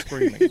crying and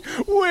screaming.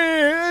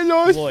 Where I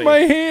lost Boy. my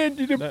hand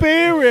in a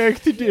bear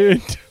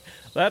accident.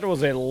 That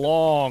was a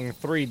long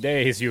 3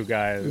 days, you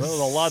guys. There was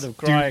a lot of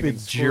crying and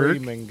Stupid jerk.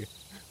 screaming.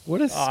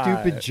 What a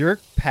stupid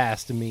jerk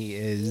past me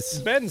is.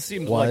 Ben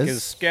seems Was? like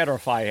his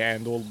Scarify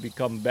hand will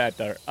become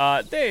better.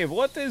 Dave,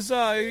 what is,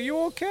 you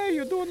okay?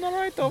 You doing all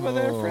right over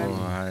there, friend?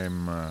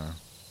 I'm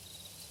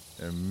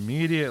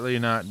immediately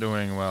not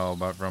doing well,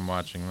 but from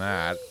watching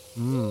that.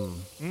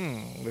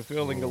 We're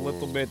feeling a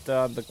little bit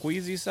on the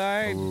queasy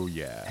side. Oh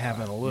yeah.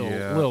 Having a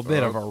Yeah. little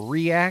bit of a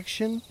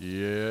reaction.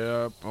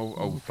 Yep.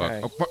 Oh fuck.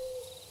 Okay. Oh, fuck.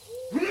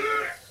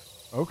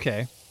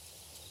 Okay.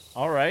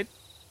 All right.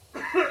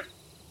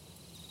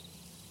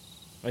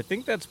 I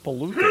think that's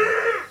polluted.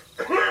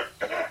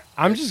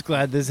 I'm just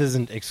glad this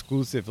isn't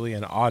exclusively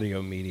an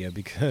audio media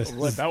because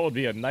Well, that would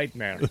be a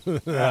nightmare.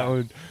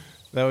 that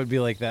would be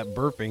like that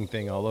burping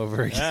thing all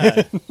over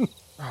again.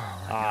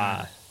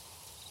 Ah,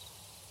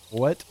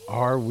 What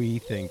are we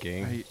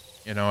thinking?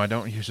 I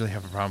don't usually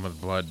have a problem with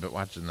blood, but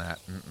watching that,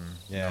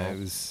 Yeah, no, it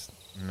was.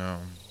 no.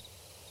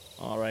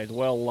 all right.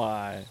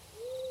 Well,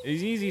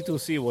 it's easy to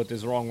see what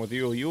is wrong with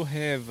you. You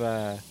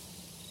have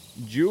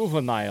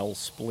juvenile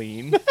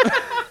spleen.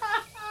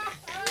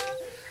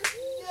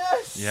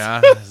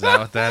 Yeah, is that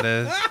what that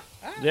is?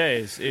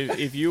 Yes,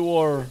 if you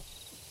were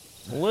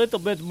a little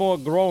bit more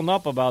grown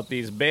up about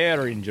these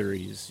bear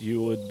injuries,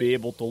 you would be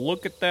able to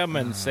look at them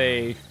and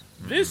say,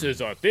 "This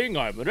is a thing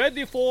I'm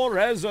ready for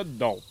as an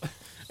adult,"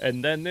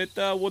 and then it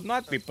would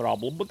not be a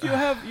problem. But you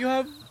have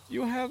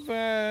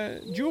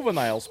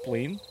juvenile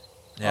spleen.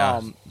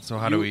 Yeah. So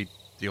how do you- we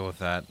deal with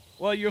that?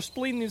 Well, your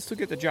spleen needs to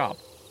get a job.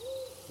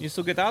 Needs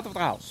to get out of the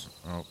house.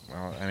 Oh,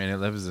 well, I mean, it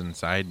lives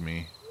inside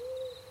me.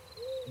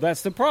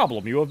 That's the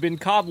problem. You have been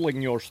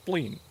coddling your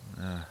spleen.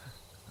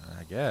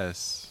 I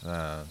guess.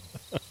 I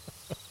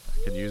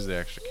could use the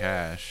extra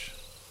cash.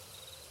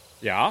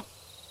 Yeah.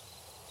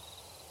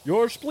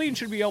 Your spleen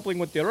should be helping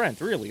with the rent,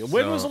 really.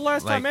 When was So, the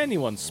last time like-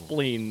 anyone's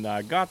spleen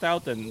got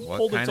out and What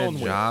pulled its kind own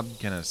of weight? job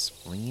can a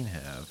spleen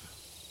have?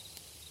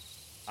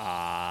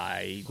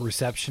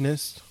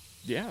 Receptionist,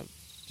 Yeah.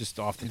 just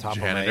off the top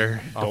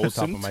Janitor. of my off the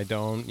top of Docent? my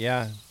dome.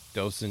 Yeah,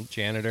 docent,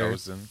 janitor,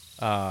 Dozen.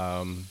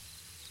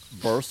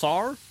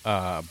 Bursar?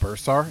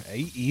 bursar,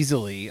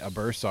 easily a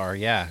bursar.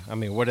 Yeah, I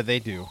mean, what do they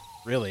do?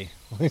 Really,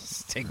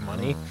 just take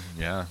money.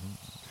 Yeah.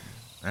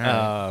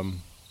 All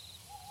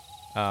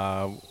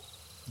right.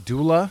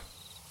 Doula,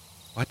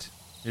 What?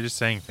 You're just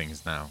saying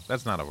things now.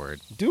 That's not a word.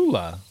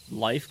 doula.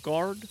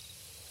 Lifeguard?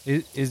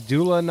 Is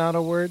doula not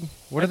a word?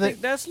 What I are they?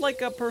 think that's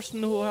like a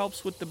person who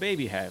helps with the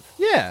baby have,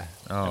 Yeah,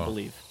 Oh. I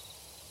believe.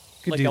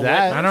 could Like do a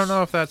that. I don't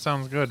know if that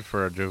sounds good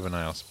for a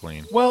juvenile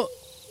spleen. Well,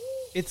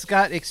 it's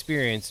got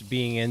experience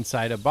being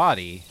inside a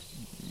body.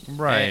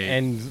 Right.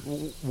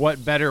 And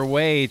what better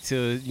way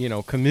to,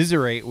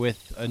 commiserate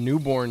with a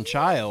newborn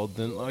child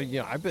than,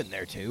 I've been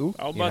there too.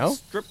 How you about know?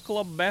 strip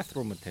club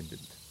bathroom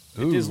attendant?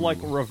 It is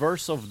like Ooh.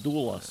 reverse of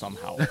doula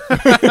somehow.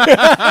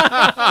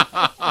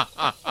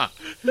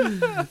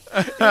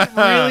 It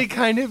really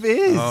kind of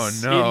is. Oh,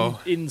 no.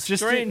 In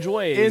Just strange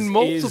ways. In is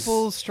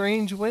multiple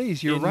strange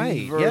ways. You're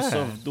right. Inverse Yeah.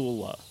 of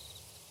doula.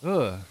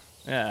 Ugh.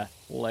 Yeah,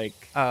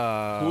 like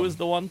who is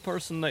the one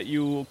person that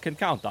you can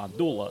count on?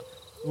 Doula.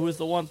 Who is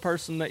the one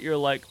person that you're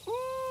like,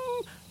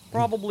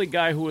 probably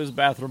guy who is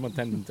bathroom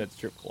attendant at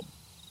strip club.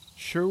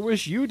 Sure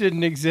wish you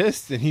didn't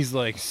exist. And he's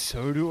like,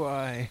 so do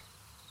I.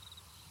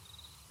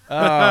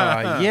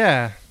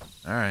 Yeah.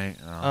 All right.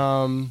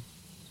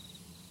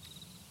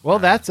 Well,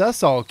 that's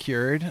us all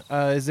cured.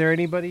 Is there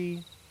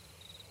anybody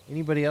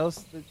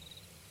else that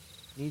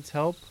needs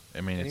help?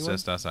 I mean, it's anyone?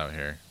 just us out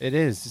here. It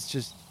is. It's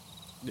just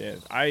Yeah,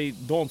 I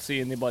don't see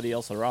anybody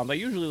else around. I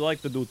usually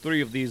like to do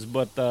 3 of these,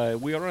 but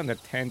we are in a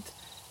tent,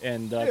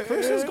 and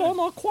Chris is going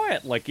all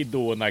quiet like he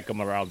do when I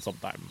come around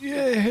sometime.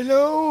 yeah.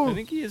 Hello. I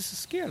think he is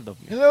scared of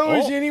me. Hello. Oh,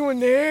 Is anyone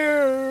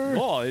there?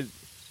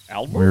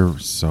 Albert? We're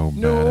so bad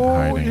at No,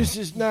 hiding. this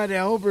is not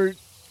Albert.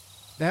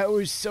 That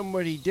was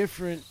somebody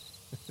different.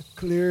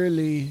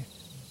 Clearly,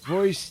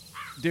 voiced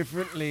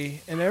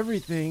differently and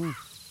everything.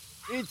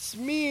 It's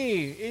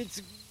me.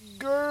 It's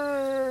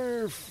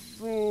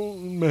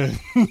Gerfman.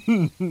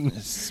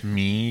 It's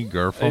me, Is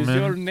your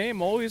Gerfelman.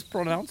 name always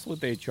pronounced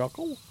with a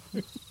chuckle?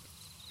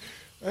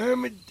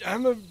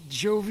 I'm a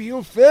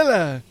jovial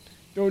fella,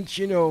 don't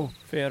you know?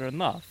 Fair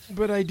enough.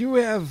 But I do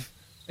have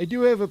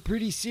a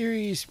pretty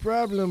serious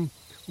problem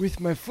with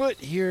my foot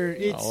here.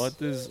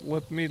 It's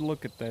Let me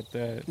look at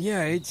that.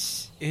 yeah,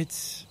 it's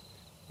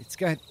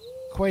got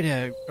quite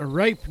a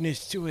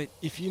ripeness to it,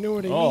 if you know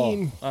what I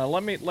mean.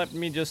 Let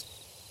me just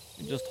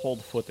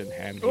hold foot in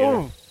hand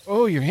here.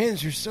 Oh, your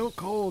hands are so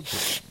cold.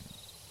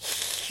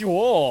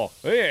 Whoa,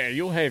 hey,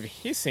 you have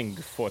hissing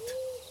foot.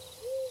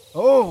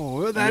 Oh,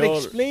 well, that Your-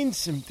 explains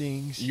some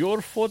things.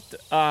 Your foot, did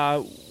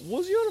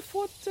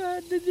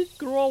it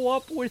grow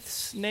up with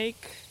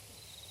snake?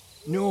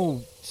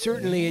 No,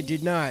 certainly it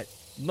did not.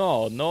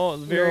 No,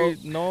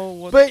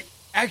 what? But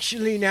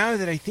actually, now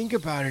that I think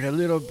about it a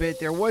little bit,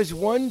 there was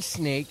one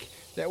snake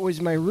that was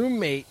my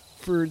roommate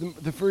for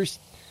the first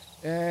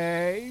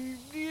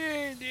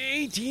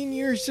 18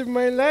 years of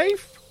my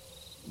life.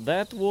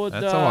 That would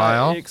That's a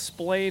while.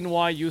 explain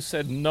why you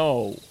said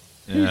no.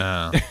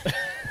 Yeah.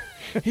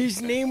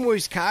 His name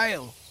was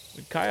Kyle.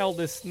 Kyle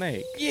the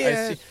snake.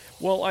 Yeah. I see.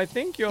 Well, I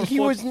think your He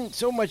foot. wasn't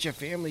so much a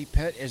family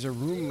pet as a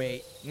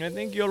roommate. I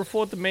think your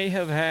foot may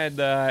have had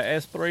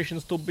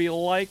aspirations to be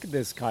like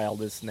this Kyle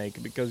the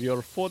snake because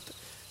your foot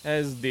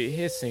has the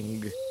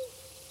hissing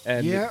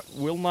and Yeah. it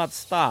will not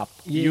stop.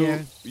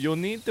 Yeah. You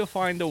need to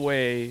find a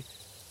way.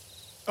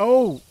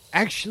 Oh,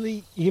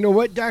 actually, you know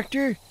what,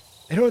 Doctor?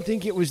 I don't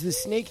think it was the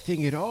snake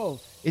thing at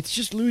all. It's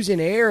just losing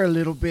air a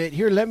little bit.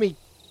 Here, let me...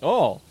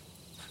 Oh,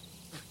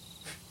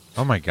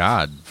 Oh my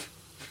God!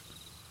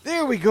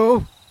 There we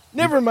go.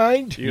 Never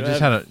mind. You just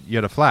had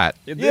a flat.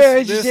 This, Yeah,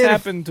 I just this had a-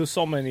 happened to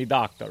so many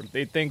doctors.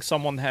 They think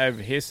someone have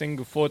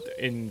hissing foot.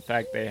 In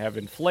fact, they have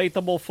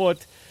inflatable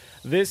foot.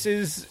 This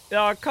is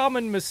a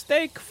common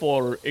mistake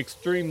for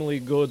extremely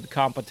good,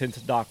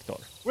 competent doctor.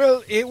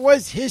 Well, it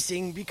was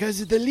hissing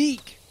because of the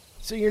leak.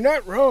 So you're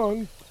not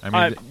wrong.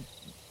 I mean,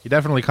 he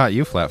definitely caught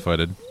you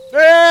flat-footed.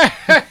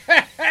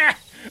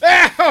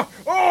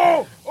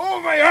 Oh,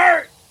 my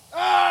heart.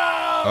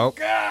 Oh,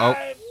 God.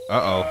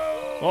 Uh-oh.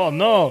 Oh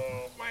no,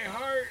 My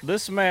heart.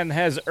 this man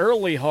has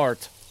early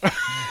heart,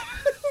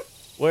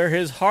 where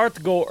his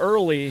heart go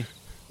early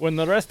when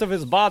the rest of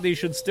his body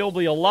should still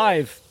be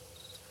alive.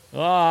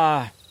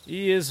 Ah,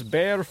 he is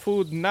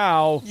barefoot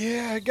now.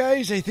 Yeah,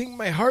 guys, I think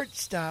my heart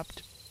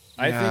stopped.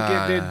 I think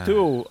it did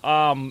too.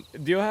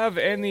 Do you have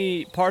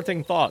any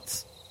parting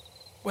thoughts?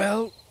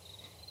 Well,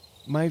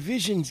 my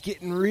vision's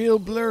getting real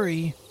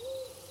blurry.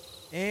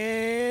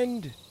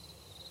 And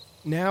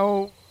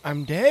now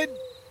I'm dead?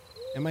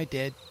 Am I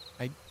dead?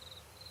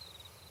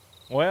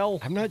 Well,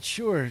 I'm not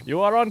sure.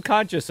 you are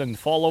unconscious and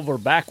fall over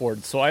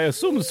backwards, so I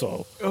assume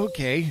so.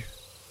 Okay.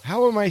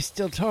 How am I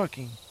still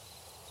talking?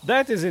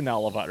 That is in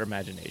all of our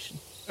imagination.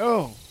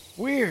 Oh,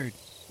 weird.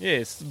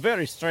 Yes,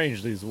 very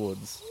strange, these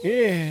woods.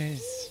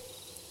 Yes.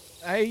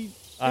 I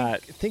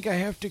think I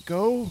have to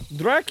go.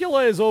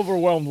 Dracula is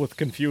overwhelmed with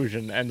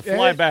confusion and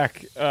fly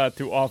back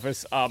to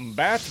office.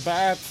 Bat.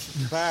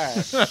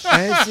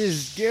 This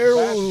is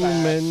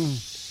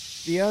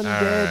Gerulman, the All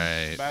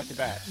undead right.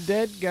 Bat.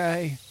 dead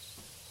guy.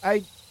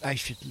 I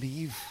should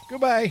leave.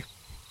 Goodbye.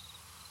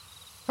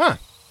 Huh.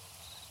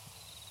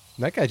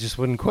 That guy just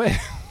wouldn't quit.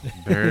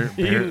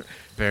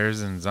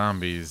 Bears and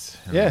zombies.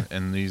 Yeah.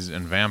 And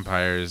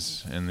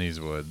vampires in these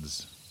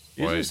woods.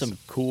 These are Boys, some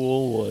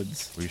cool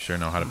woods. we sure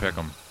know how to pick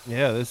them.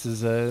 Yeah, this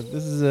is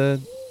a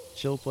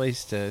chill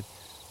place to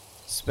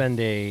spend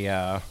a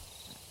An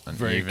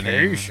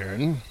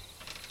vacation.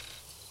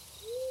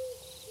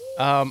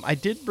 I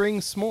did bring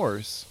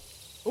s'mores.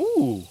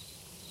 Ooh,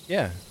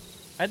 Yeah.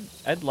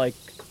 I'd like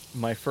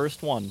my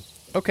first one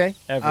Okay.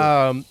 ever.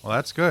 Well,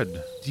 that's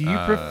good. Do you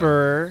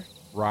prefer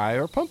rye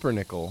or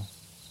pumpernickel?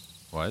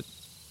 What?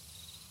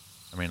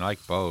 I mean, I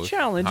like both.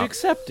 Challenge How-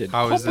 accepted.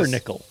 how is this-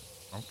 Pumpernickel.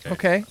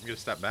 Okay. I'm gonna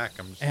step back.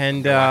 I'm just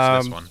And, gonna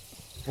watch this one.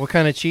 What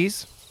kind of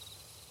cheese?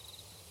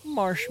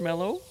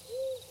 Marshmallow.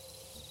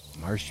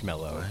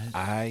 Marshmallow.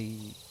 I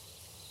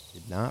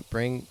did not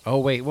bring. Oh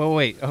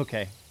wait.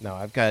 Okay. No,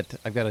 I've got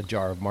a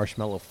jar of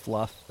marshmallow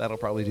fluff. That'll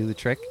probably do the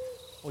trick.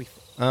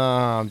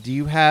 Do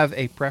you have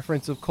a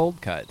preference of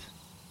cold cut?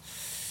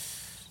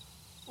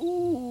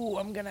 Ooh,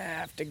 I'm gonna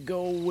have to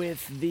go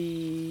with the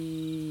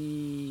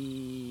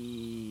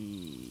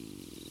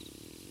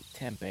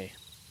tempeh.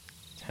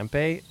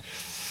 Tempeh.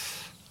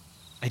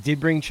 I did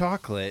bring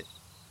chocolate.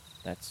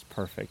 That's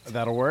perfect.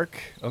 That'll work.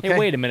 Okay. Hey,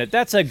 wait a minute.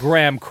 That's a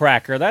graham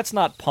cracker. That's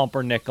not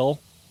pumpernickel.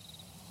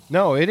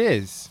 No, it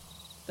is.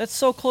 That's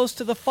so close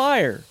to the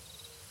fire.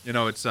 You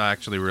know, it's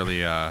actually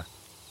really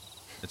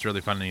it's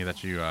really funny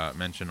that you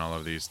mention all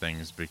of these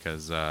things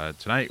because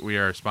tonight we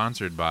are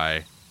sponsored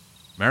by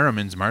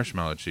Merriman's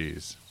Marshmallow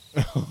Cheese.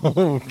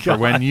 Oh For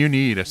when you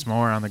need a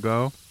s'more on the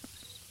go,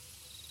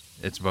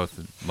 it's both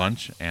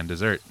lunch and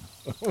dessert.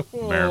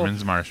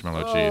 Merriman's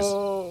Marshmallow Cheese.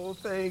 Oh,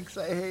 thanks.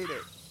 I hate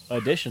it.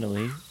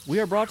 Additionally,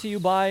 we are brought to you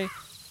by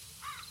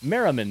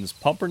Merriman's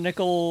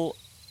Pumpernickel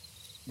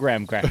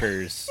Graham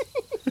Crackers.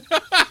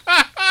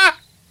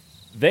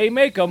 They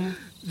make them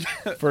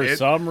for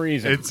some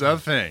reason. It's a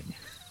thing.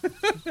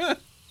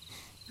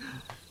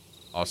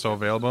 Also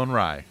available in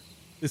rye.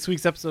 This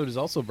week's episode is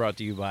also brought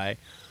to you by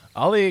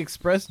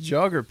AliExpress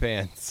jogger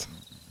pants.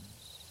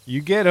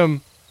 You get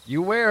them,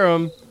 you wear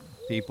them,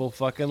 people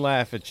fucking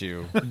laugh at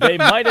you. They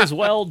might as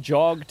well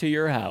jog to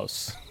your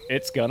house.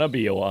 It's gonna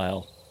be a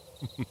while.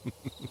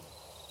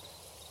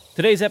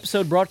 Today's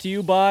episode brought to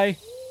you by...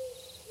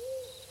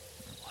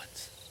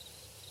 What?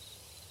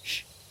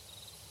 Shh.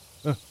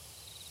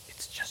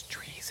 It's just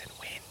trees and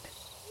wind.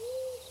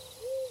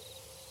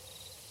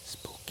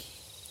 Spooky.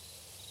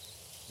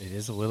 It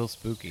is a little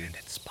spooky. And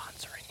it's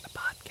sponsoring the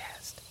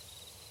podcast.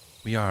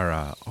 We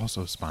are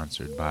also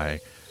sponsored by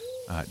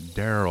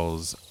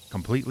Daryl's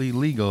completely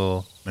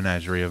legal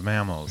menagerie of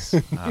mammals,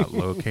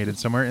 located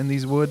somewhere in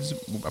these woods,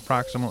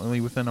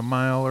 approximately within a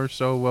mile or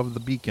so of the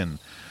beacon.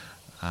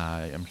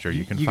 I'm sure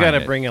you can You find got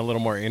to it. bring a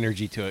little more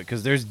energy to it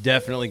because there's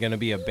definitely going to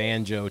be a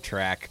banjo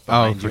track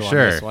Oh, behind for you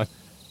sure. on this one.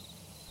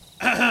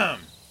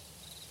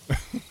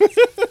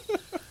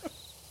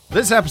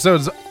 This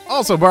episode's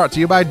also brought to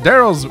you by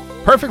Daryl's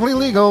perfectly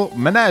legal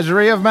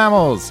menagerie of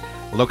mammals,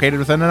 located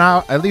within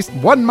at least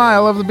 1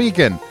 mile of the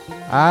beacon.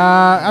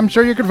 I'm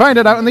sure you can find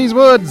it out in these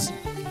woods.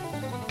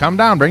 Come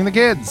down, bring the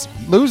kids,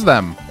 lose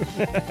them,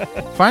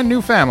 find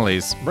new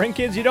families. Bring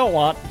kids you don't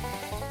want.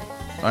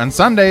 On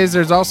Sundays,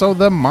 there's also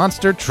the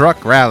Monster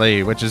Truck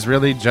Rally, which is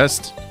really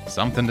just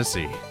something to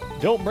see.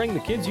 Don't bring the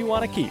kids you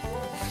want to keep.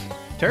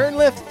 Turn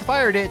left at the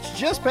fire ditch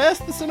just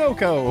past the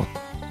Sunoco.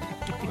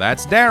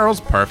 That's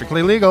Daryl's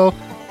perfectly legal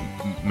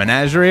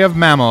menagerie of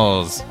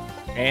mammals.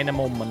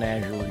 Animal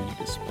menagerie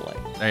display.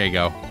 There you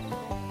go.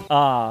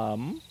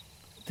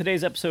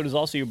 Today's episode is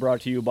also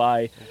brought to you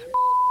by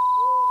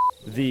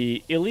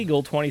the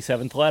illegal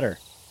 27th letter.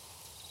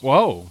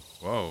 Whoa.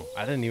 Whoa.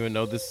 I didn't even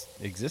know this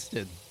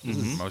existed. This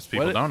is, Most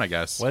people don't, I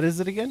guess. What is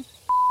it again?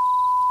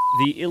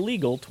 The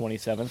illegal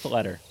 27th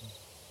letter.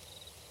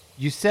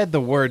 You said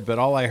the word, but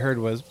all I heard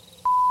was...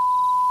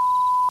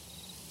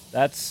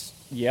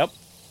 Yep.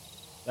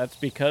 That's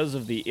because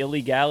of the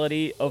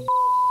illegality of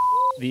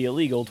the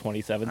illegal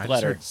 27th I just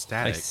letter. heard I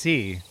static.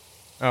 see.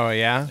 Oh,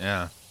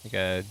 yeah?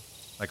 Yeah.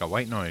 Like a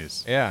White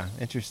noise. Yeah,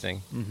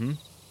 interesting. Mm-hmm.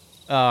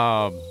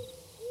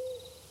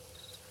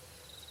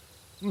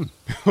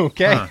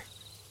 Okay. Huh.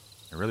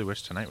 I really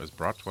wish tonight was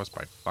brought to us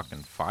by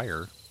fucking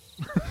fire.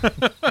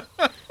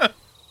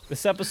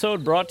 This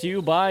episode brought to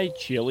you by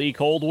Chilly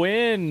Cold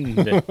Wind.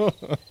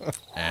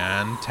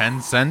 And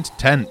 10-cent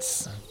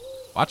tents.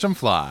 Watch them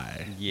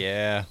fly.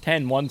 Yeah.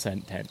 10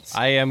 1-cent tents.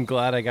 I am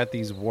glad I got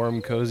these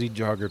warm, cozy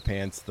jogger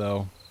pants,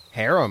 though.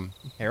 Harem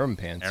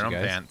pants, Harem you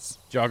guys. pants.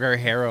 Jogger,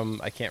 harem.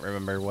 I can't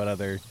remember what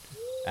other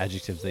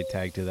adjectives they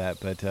tagged to that,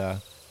 but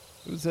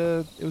it was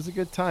a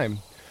good time.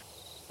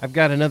 I've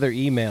got another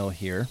email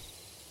here,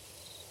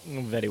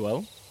 Very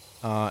well.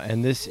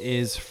 and this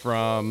is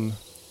from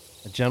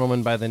a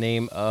gentleman by the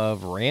name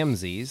of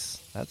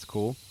Ramses. That's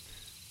cool.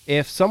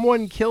 If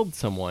someone killed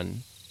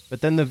someone,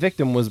 but then the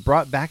victim was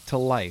brought back to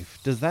life,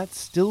 does that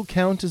still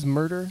count as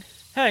murder?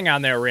 Hang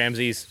on there,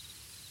 Ramses.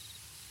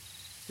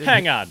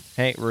 Hang on.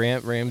 Hey,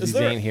 Ramses Is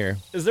there- ain't here.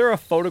 Is there a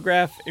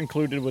photograph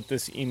included with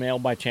this email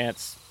by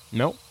chance?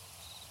 Nope.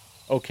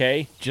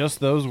 Okay. Just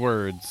those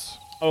words.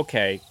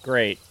 Okay,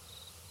 great.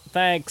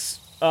 Thanks.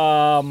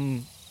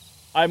 I'm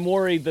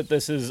worried that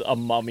this is a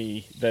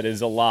mummy that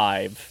is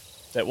alive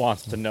that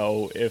wants to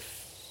know if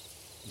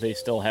they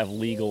still have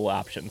legal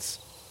options.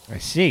 I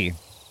see.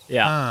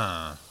 Yeah.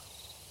 Ah.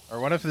 Or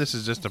what if this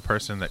is just a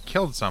person that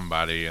killed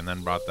somebody and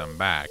then brought them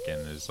back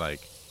and is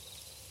like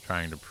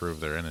trying to prove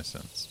their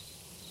innocence?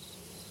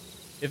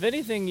 If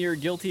anything, you're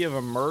guilty of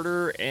a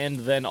murder and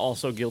then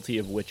also guilty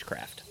of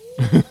witchcraft.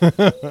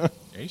 Are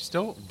you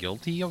still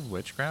guilty of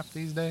witchcraft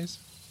these days?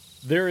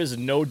 There is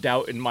no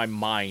doubt in my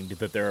mind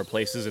that there are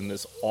places in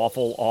this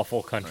awful,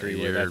 awful country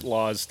where that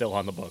law is still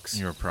on the books.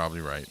 You're probably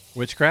right.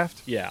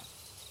 Witchcraft? Yeah.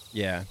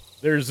 Yeah.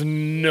 There's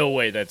no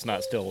way that's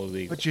not still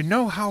illegal. But you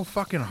know how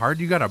fucking hard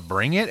you gotta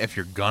bring it if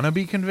you're gonna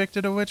be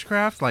convicted of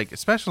witchcraft? Like,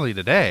 especially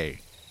today.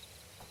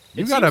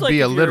 You It gotta seems like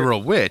be a if you're-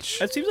 literal witch.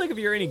 It seems like if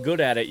you're any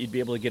good at it, you'd be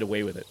able to get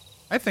away with it.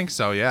 I think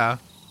so, yeah.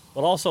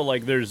 But also,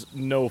 like, there's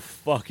no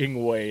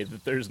fucking way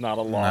that there's not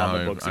a law on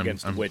the books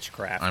against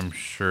witchcraft. I'm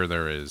sure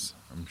there is.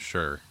 I'm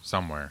sure.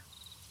 Somewhere.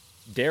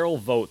 Daryl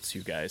votes,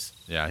 you guys.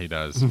 Yeah, he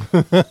does. And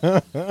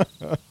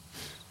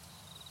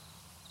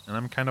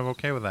I'm kind of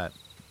okay with that.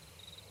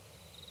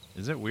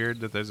 Is it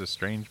weird that there's a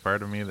strange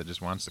part of me that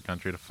just wants the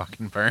country to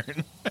fucking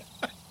burn?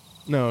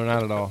 No,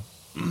 not at all.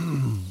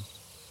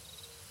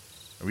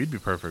 We'd be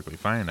perfectly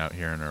fine out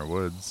here in our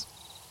woods.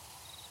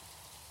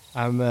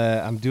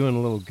 I'm doing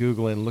a little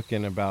Googling,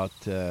 looking about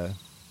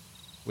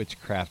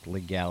witchcraft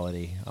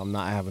legality. I'm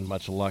not having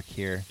much luck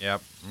here.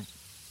 Yep.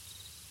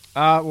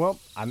 Well,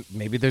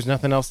 maybe there's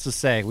nothing else to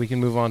say. We can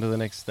move on to the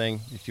next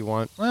thing if you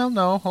want. Well,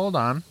 no, hold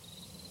on.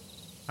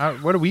 How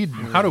do we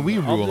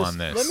rule on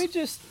this? Let me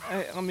just.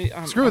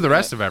 Screw the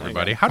rest of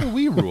everybody. How do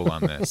we rule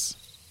on this?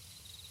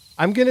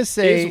 I'm gonna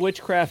say Is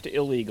witchcraft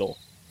illegal?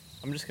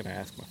 I'm just gonna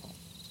ask my phone.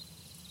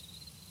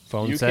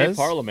 phone UK says.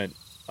 Parliament.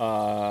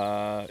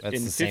 That's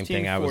In the same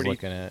thing I was 1540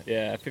 looking at.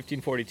 Yeah,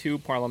 1542,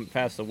 Parliament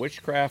passed the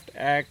Witchcraft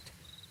Act,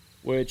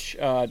 which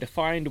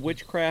defined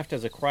witchcraft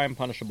as a crime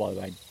punishable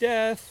by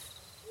death.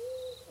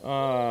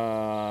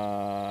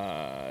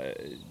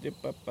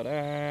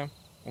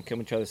 Okay, let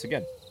me try this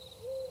again.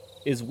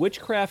 Is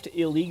witchcraft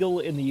illegal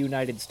in the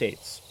United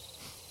States?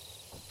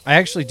 I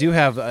actually do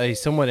have a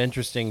somewhat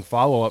interesting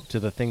follow-up to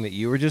the thing that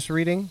you were just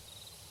reading.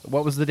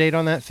 What was the date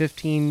on that?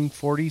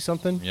 1540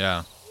 something?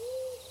 Yeah.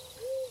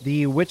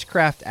 The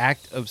Witchcraft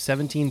Act of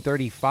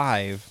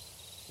 1735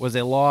 was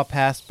a law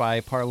passed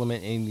by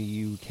Parliament in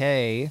the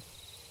UK,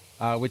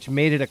 which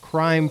made it a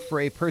crime for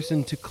a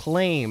person to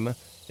claim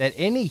that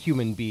any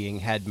human being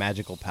had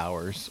magical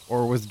powers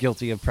or was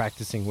guilty of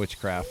practicing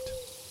witchcraft.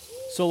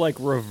 So, like,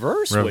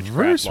 reverse Reverse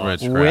witchcraft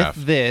laws. witchcraft.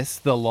 With this,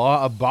 the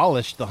law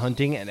abolished the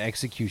hunting and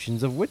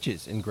executions of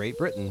witches in Great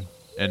Britain.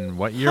 And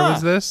what year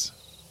was this?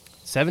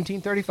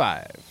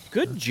 1735.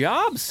 Good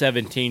job,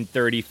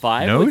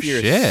 1735, No with your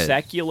shit.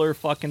 secular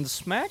fucking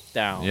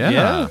smackdown. Yeah.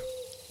 Yeah.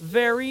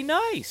 Very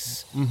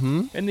nice.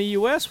 Mm-hmm. In the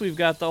U.S., we've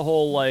got the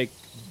whole, like,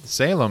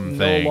 Salem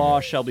no thing.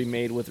 law shall be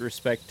made with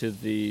respect to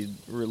the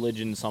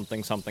religion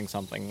something, something,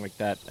 something, like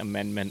that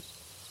amendment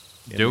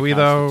in Do the we,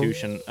 though?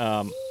 Constitution.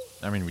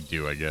 I mean, we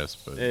do, I guess,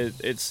 but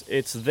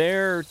It's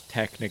there,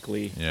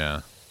 technically.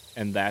 yeah.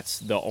 and that's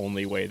the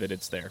only way that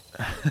it's there.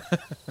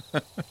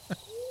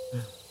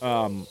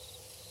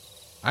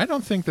 I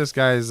don't think this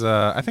guy's.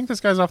 I think this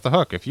guy's off the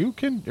hook. If you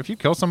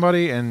kill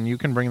somebody and you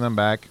can bring them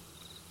back,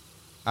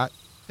 I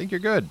think you're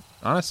good.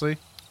 Honestly.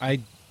 I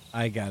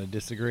gotta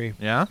disagree.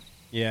 Yeah.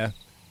 Yeah,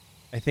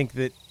 I think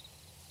that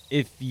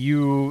if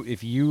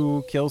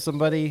you kill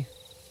somebody,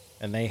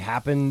 and they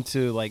happen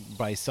to like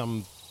by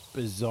some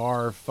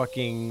bizarre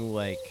fucking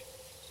like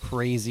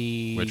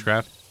crazy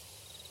Witchcraft.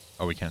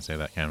 Oh, we can't say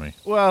that, can we?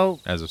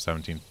 Well, As of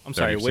 17. I'm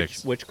sorry,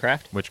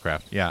 witchcraft?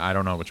 Witchcraft. Yeah, I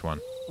don't know which one.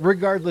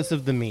 regardless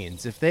of the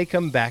means, if they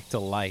come back to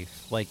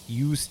life, like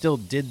you still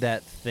did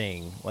that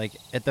thing, like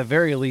at the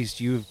very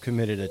least you've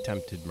committed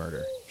attempted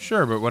murder.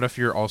 Sure, but what if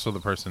you're also the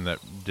person that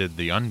did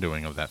the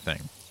undoing of that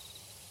thing?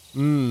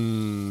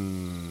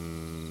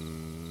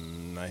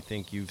 I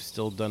think you've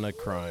still done a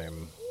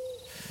crime.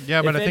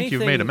 Yeah, but If I think you've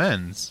made anything-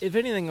 amends. If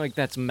anything, like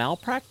that's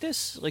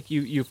malpractice. Like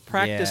you've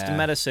practiced Yeah.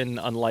 medicine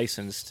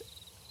unlicensed.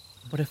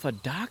 But if a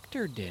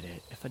doctor did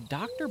it, if a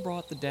doctor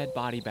brought the dead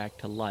body back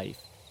to life,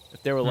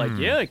 if they were like,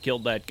 yeah, I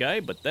killed that guy,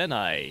 but then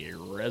I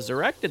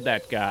resurrected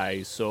that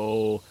guy,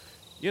 so,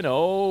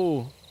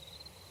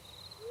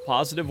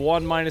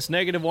 +1 minus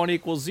 -1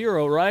 equals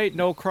 0, right?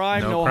 No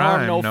crime, no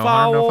harm, no foul.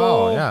 harm, no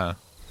foul. Yeah.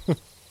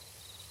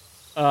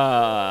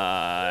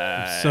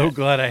 I'm so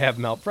glad I have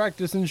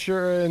malpractice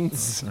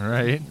insurance.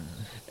 Right.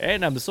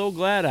 And I'm so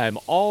glad I'm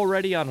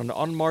already on an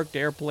unmarked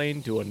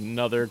airplane to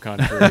another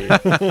country.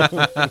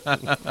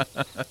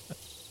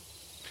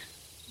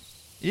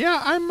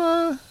 Yeah,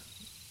 I'm.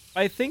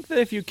 I think that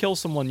if you kill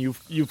someone,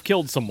 you've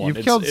killed someone.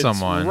 You've killed it's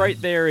someone. right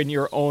there in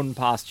your own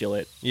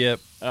postulate. Yep.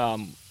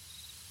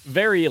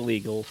 Very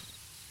illegal.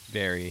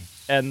 Very.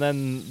 And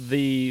then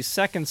the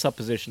second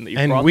supposition that you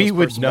And brought we this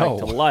would person back know.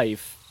 to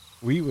life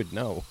We would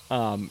know.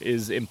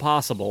 is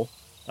impossible.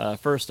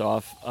 First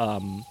off,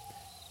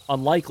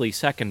 unlikely.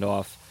 Second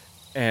off,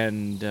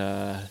 and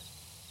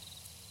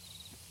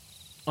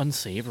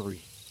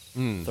unsavory.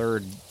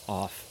 Third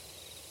off.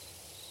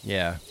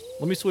 Yeah.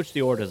 Let me switch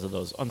the orders of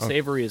those.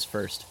 Unsavory is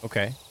first.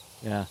 Okay.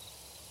 Yeah.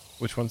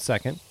 Which one's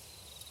second?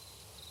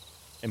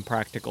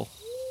 Impractical.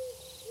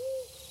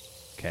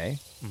 Okay.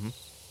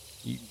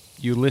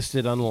 You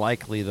listed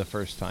unlikely the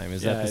first time.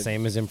 Is that Yeah, the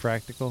same as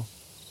impractical?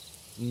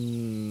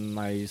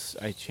 I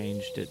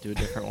changed it to a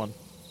different one.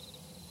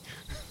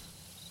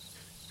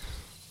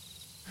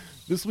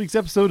 This week's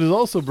episode is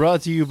also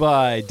brought to you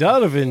by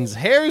Donovan's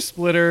Hair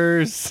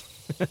Splitters.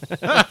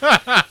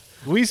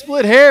 We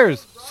split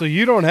hairs, so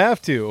you don't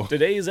have to.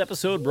 Today's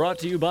episode brought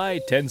to you by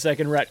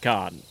 10-Second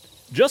Retcon.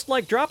 Just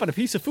like dropping a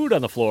piece of food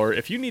on the floor,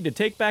 if you need to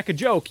take back a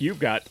joke, you've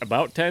got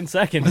about 10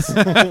 seconds.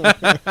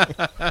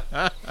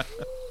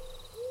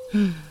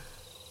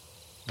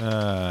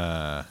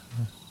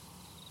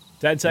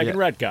 10-Second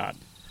Retcon.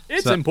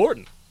 It's So-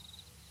 important.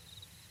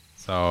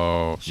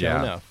 So Sure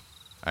yeah, enough.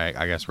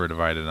 I guess we're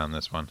divided on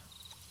this one.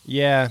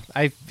 Yeah,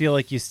 I feel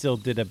like you still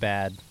did a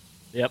bad.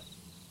 Yep.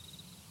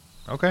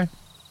 Okay.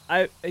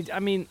 I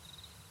mean,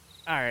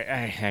 all right,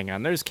 hang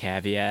on. There's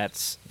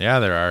caveats. Yeah,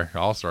 there are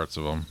all sorts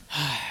of them.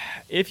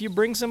 If you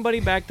bring somebody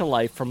back to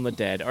life from the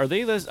dead, are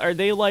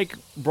they like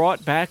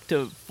brought back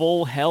to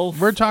full health?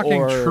 We're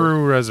talking or-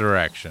 true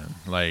resurrection.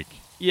 Like,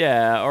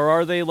 Yeah, or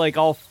are they like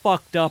all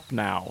fucked up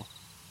now?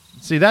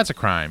 see, that's a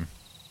crime.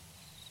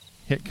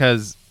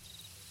 Because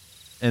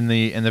in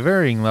the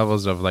varying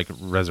levels of like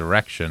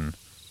resurrection,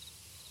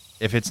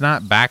 if it's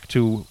not back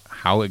to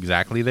how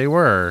exactly they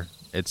were,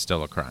 it's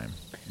still a crime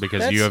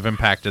because you That's- have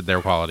impacted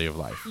their quality of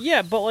life.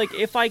 Yeah, but like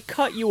if I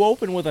cut you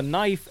open with a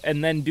knife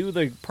and then do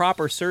the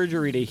proper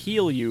surgery to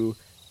heal you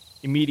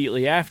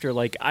immediately after,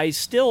 like I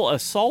still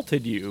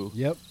assaulted you.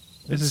 Yep.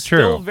 This is It's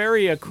Still true.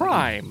 very a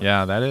crime.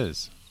 Yeah, that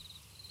is.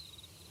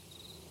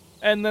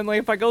 And then like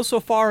if I go so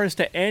far as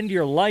to end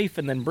your life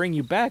and then bring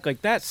you back,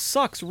 like that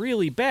sucks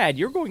really bad.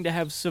 You're going to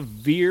have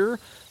severe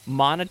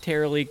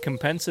monetarily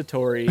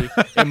compensatory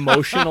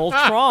emotional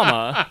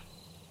trauma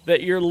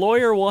that your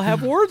lawyer will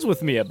have words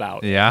with me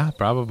about. Yeah,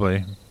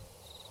 probably.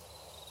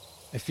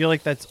 I feel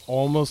like that's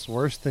almost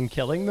worse than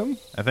killing them.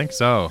 I think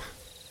so.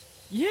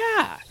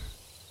 Yeah.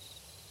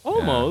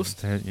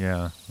 Almost.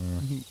 Yeah.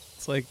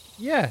 It's like,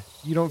 yeah,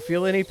 you don't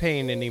feel any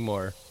pain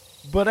anymore.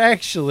 But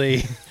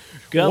actually,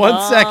 Come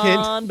 1 second,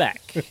 on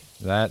back.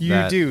 That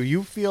you do.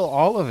 You feel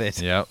all of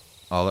it. Yep.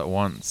 All at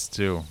once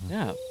too.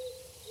 Yeah.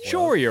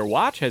 Sure, your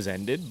watch has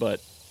ended,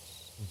 but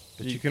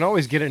But you can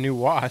always get a new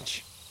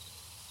watch.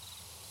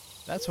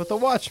 That's what the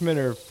Watchmen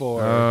are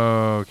for.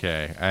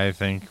 Okay, I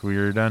think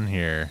we're done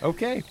here.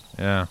 Okay.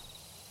 Yeah,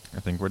 I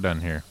think we're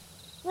done here.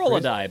 roll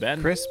a Crisp- die,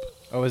 Ben. Crisp.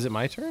 Oh, is it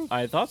my turn?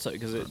 I thought so,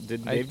 because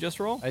did Dave just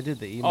roll? I did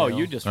the email. Oh,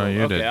 you just Oh, rolled.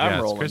 you Okay, did. I'm Yeah,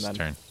 rolling it's then.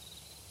 Chris' turn.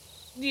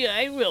 Yeah,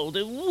 I rolled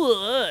a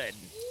 1.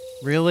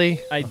 Really?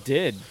 I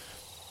did.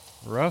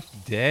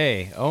 Rough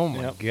day. Oh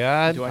my Yep.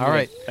 god. Do I All need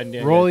right. I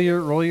need Roll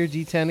your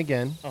D10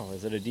 again. Oh,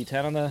 is it a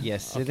D10 on the?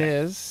 Yes, it Okay.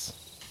 is.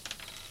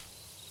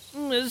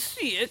 A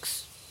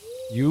 6.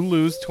 You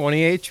lose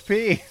 20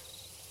 HP.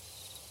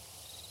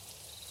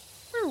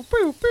 Boo,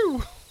 boo,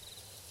 boo.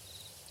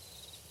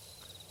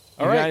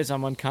 You right. guys,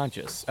 I'm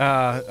unconscious.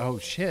 Oh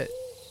shit.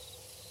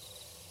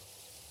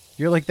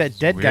 You're like that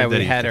dead Weird guy that we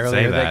he had could say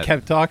earlier that that.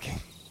 kept talking.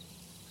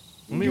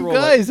 Let me You roll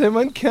guys, I'm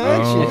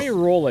unconscious. Let me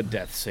roll a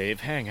death save.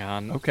 Hang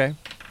on. Okay.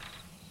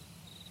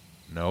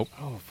 Nope.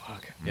 Oh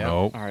fuck. Yeah.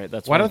 Nope. All right,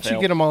 that's Why one don't you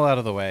fail. get them all out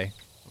of the way?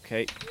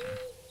 Okay.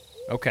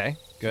 Okay.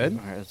 Good.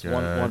 All right, that's Good.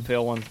 one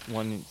fail,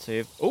 one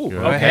save. Oh,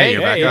 Good. okay. Hey,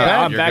 you're back yeah,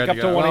 up. I'm You're back good up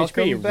to to go. 1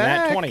 Welcome HP. Nat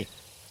back. 20.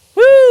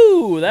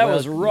 Woo! That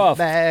was Welcome rough.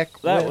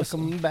 Back. That was-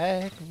 Welcome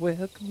back.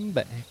 Welcome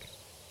back.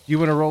 You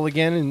want to roll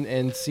again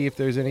and see if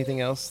there's anything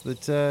else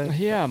that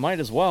Yeah, might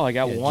as well. I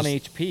got Yeah, 1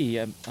 just- HP.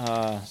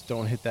 just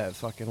don't hit that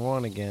fucking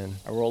one again.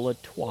 I roll a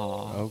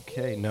trois.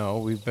 Okay, no,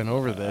 we've been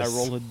over this. I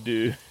roll a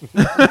deux.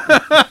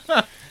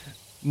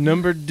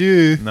 Number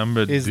two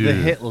Number is two. the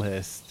hit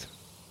list.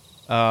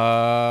 My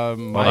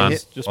on.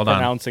 hit. Just Hold on.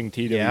 pronouncing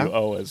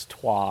TWO as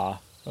trois.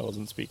 I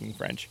wasn't speaking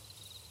French.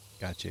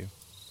 Got you.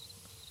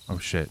 Oh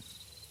shit!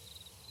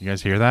 You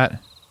guys hear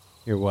that?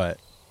 Hear what?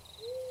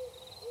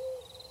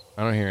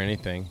 I don't hear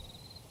anything.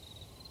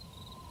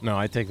 No,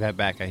 I take that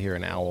back. I hear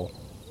an owl.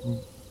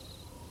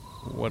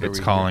 What It's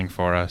are we calling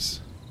for us.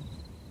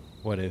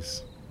 What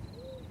is?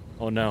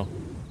 Oh no.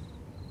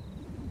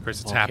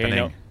 Chris, it's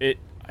Volcano. happening.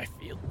 I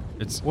feel.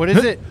 It's What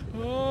is it?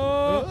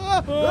 Are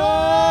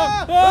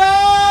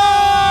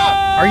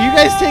Are you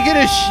guys taking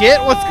a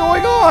shit? What's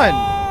going on?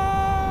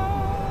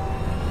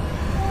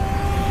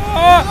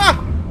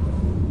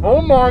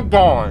 Oh my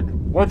god!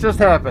 What just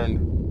happened?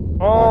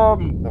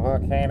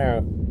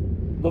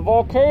 The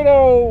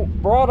volcano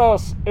brought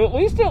us, at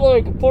least it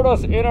like put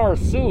us in our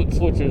suits,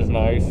 which is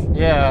nice.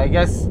 Yeah, I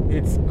guess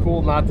it's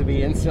cool not to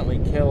be instantly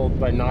killed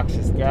by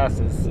noxious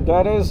gases.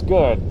 That is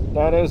good.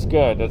 That is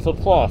good. It's a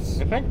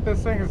plus. I think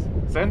this thing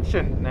is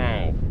sentient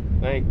now.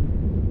 Like,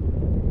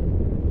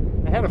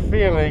 I had a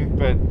feeling,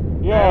 but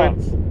Yeah. now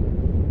it's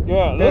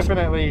Yeah, this,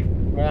 definitely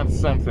wants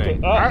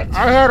something. Uh,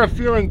 I had a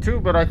feeling too,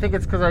 but I think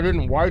it's because I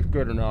didn't wipe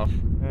good enough.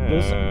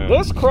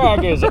 this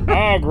crag is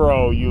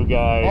aggro, you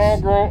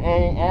guys.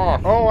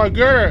 Oh, I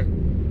get it.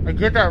 I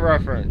get that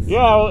reference.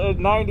 Yeah,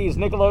 90s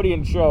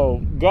Nickelodeon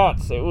show,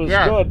 Guts. It was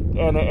Yeah. good,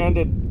 and it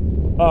ended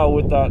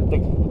with that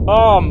thing.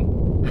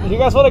 You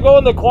guys want to go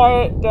in the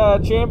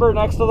quiet chamber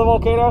next to the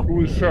volcano?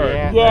 We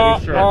should. Yeah,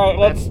 we should. all right,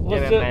 let's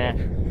get do in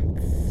there.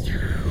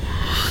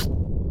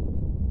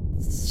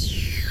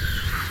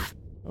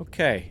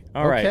 Okay,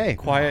 all right.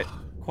 Okay.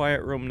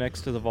 Quiet room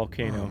next to the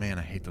volcano. Oh man,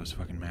 I hate those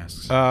fucking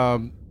masks.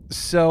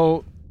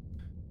 So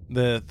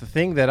the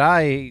thing that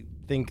I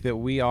think that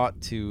we ought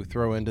to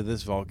throw into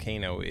this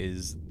volcano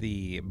is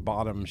the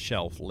bottom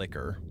shelf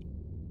liquor.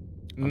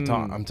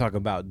 I'm talking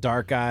about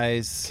Dark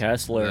Eyes.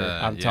 Kessler,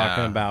 I'm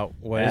talking about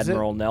what is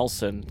Admiral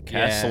Nelson,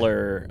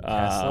 Kessler. it?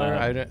 Kessler.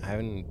 I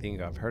don't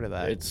think I've heard of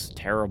that. It's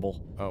terrible.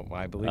 Oh,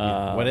 I believe you.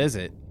 What is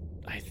it?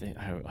 I think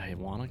I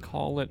want to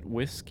call it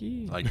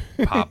whiskey. Like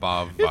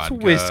Popov It's vodka,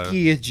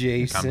 whiskey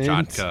adjacent.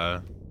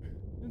 Kamchatka.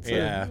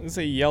 It's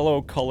a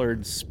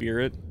yellow-colored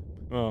spirit.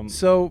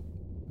 So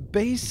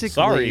basically,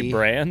 Sorry,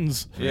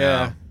 brands.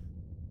 Yeah.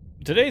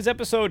 Today's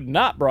episode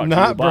not brought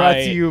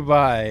To you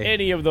by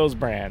any of those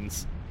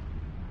brands.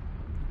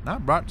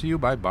 Not brought to you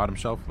by Bottom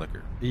Shelf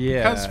Liquor.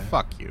 Yeah. Because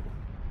fuck you.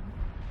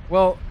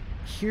 Well,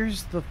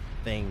 here's the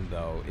thing,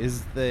 though,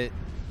 is that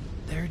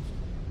they're...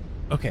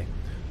 Okay,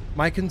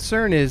 my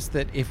concern is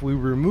that if we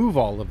remove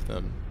all of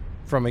them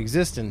from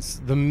existence,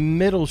 the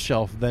middle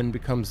shelf then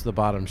becomes the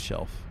bottom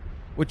shelf,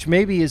 which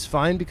maybe is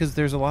fine because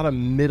there's a lot of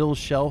middle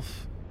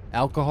shelf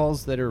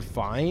alcohols that are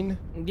fine.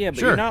 Yeah, but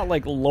Sure. you're not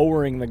like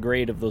lowering the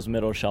grade of those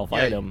middle shelf Yeah,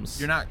 items.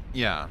 You're not.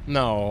 Yeah.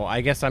 No,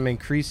 I guess I'm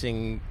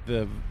increasing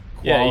the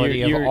Yeah, quality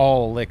you're- of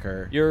all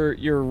liquor.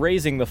 You're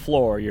raising the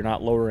floor. You're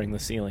not lowering the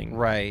ceiling.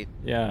 Right.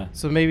 Yeah.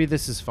 So maybe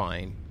this is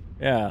fine.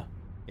 Yeah.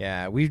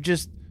 Yeah, we've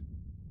just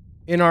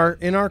in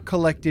our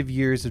collective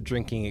years of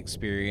drinking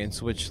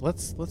experience, which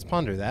let's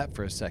ponder that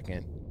for a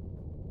second.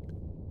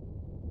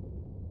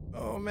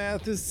 Oh,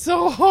 math is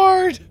so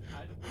hard.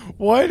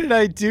 Why did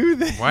I do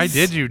this? Why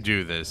did you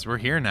do this? We're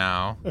here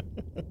now.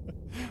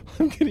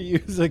 I'm going to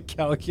use a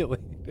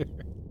calculator.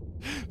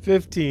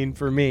 15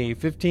 for me.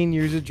 15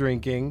 years of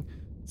drinking.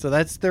 So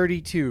that's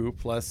 32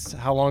 plus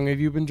how long have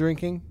you been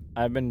drinking?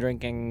 I've been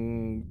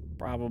drinking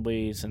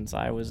probably since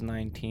I was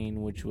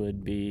 19, which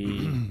would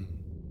be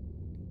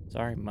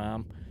sorry,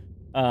 Mom.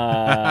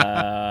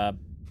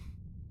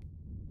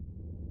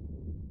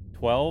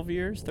 12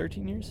 years,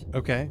 13 years?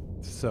 Okay.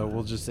 So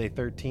we'll just say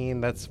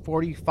 13. That's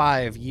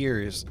 45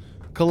 years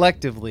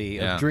collectively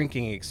Yeah. of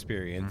drinking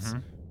experience.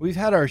 Mhm. We've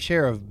had our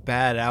share of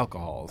bad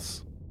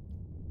alcohols.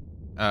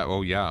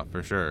 Well, yeah,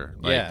 for sure.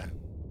 Like, Yeah.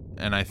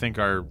 And I think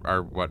our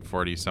what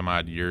 40 some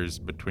odd years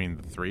between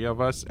the three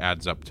of us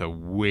adds up to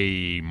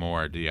way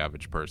more to the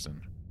average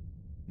person.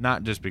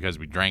 Not just because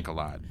we drank a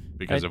lot,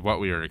 because of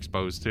what we were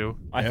exposed to.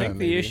 I Yeah, think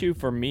maybe. the issue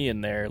for me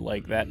in there,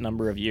 like that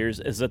number of years,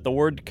 is that the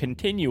word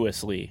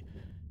continuously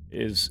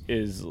is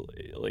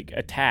like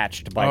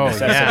attached by Oh,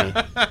 necessity.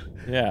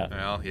 Yeah.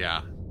 Well,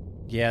 yeah.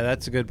 Yeah,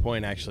 that's a good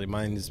point, actually.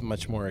 Mine is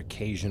much more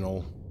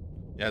occasional.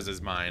 As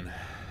is mine.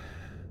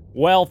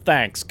 Well,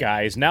 thanks,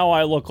 guys. Now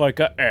I look like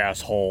an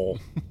asshole.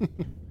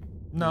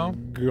 No,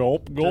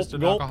 Gulp, gulp, just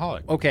an gulp.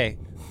 alcoholic. Okay,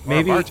 Or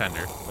maybe a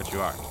bartender, which you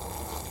are.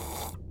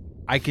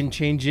 I can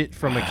change it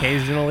from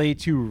occasionally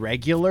to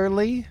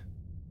regularly,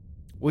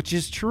 which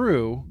is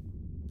true.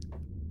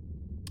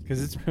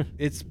 Because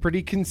it's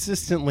pretty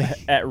consistently.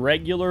 At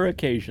regular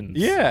occasions.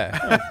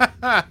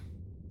 Yeah.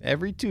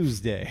 Every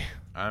Tuesday.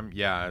 I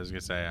was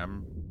gonna say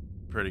I'm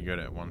pretty good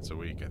at once a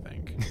week, I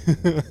think.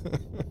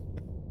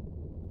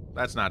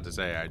 That's not to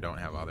say I don't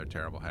have other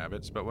terrible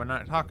habits, but we're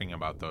not talking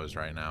about those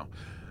right now.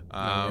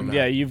 we're not.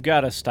 Yeah, you've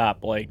got to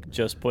stop, like,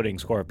 just putting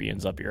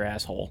scorpions up your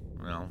asshole.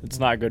 No, It's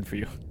not good for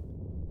you.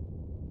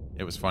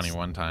 it was funny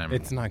one time.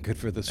 It's not good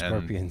for the and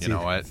scorpions. you know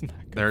either. what? It's not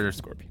good for There's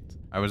scorpions.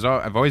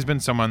 I've always been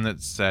someone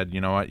that said,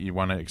 you know what, you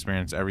want to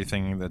experience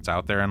everything that's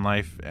out there in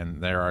life,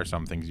 and there are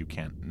some things you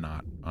can't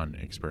not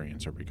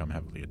unexperience or become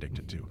heavily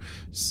addicted to.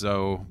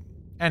 So,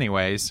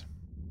 anyways,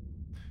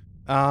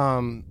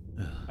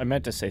 I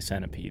meant to say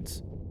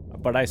centipedes,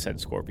 but I said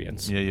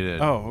scorpions. yeah, you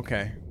did. Oh,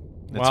 okay.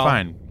 It's well,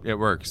 fine. It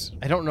works.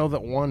 I don't know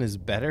that one is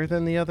better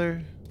than the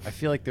other. I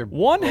feel like they're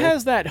One both-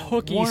 has that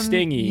hooky,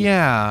 stingy.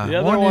 Yeah, The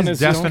other one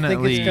is- I definitely.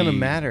 don't think it's gonna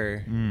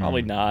matter.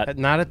 Probably not.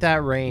 Not at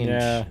that range.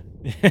 Yeah.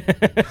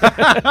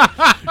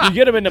 You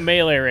get them into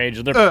melee range,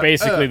 and they're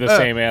basically the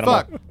same animal.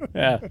 Fuck.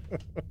 Yeah.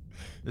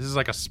 This is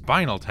like a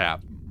spinal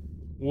tap.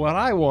 What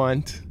I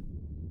want,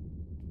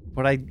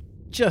 what I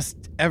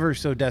just ever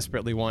so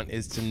desperately want,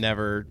 is to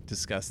never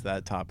discuss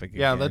that topic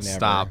again. Yeah, let's Never,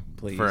 stop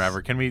please.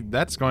 forever. Can we?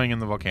 That's going in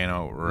the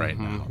volcano right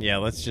now. Yeah,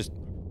 let's just.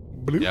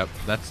 Yep,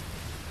 that's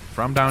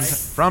from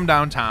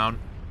downtown.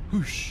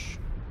 Whoosh.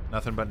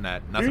 Nothing but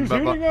net. Nothing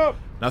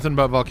nothing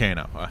but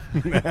volcano.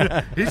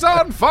 He's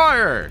on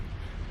fire.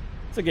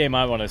 It's a game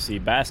I want to see.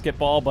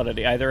 Basketball, but at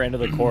either end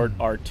of the court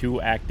are two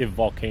active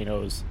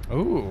volcanoes.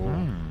 Ooh.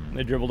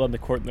 They dribble down the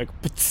court and they go,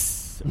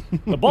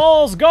 the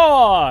ball's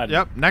gone.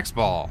 Yep, next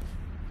ball.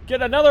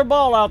 Get another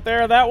ball out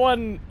there. That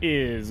one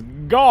is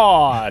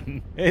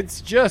gone. It's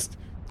just.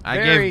 I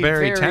very, gave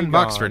Barry very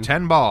 $10 for gone.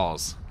 10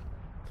 balls.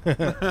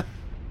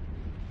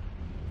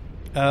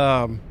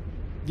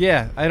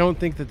 Yeah, I don't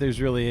think that there's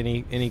really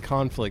any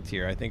conflict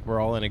here. I think we're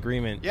all in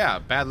agreement. Yeah,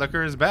 bad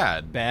liquor is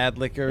bad. Bad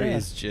liquor Yeah.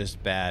 is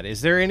just bad.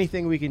 Is there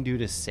anything we can do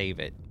to save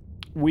it?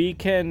 We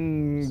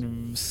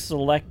can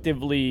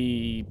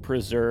selectively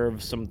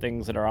preserve some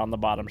things that are on the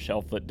bottom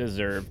shelf that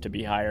deserve to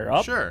be higher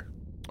up. Sure.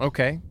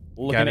 Okay.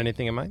 Looking Got at-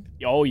 anything in mind?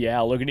 Oh, yeah.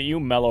 Looking at you,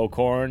 mellow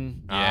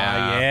corn.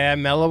 Ah, yeah,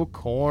 mellow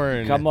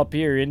corn. Come up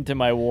here into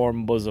my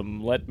warm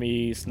bosom. Let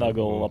me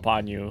snuggle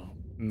upon you,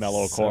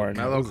 mellow So corn.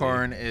 mellow- Mellow Cozy.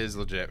 corn is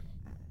legit.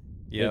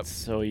 Yep. It's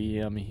so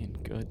yummy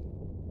and good.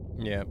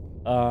 Yep.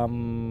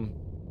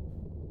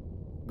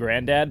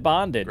 Granddad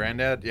Bonded.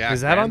 Granddad, yeah. Is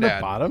that on the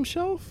Granddad. bottom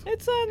shelf?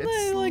 It's on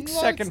the, like, It's-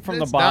 second from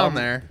the it's bottom. down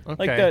there.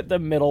 Okay. Like the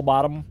middle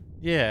bottom.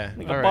 Yeah.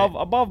 Like all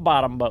above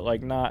bottom, but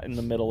like not in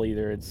the middle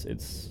either. It's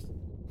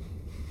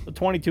a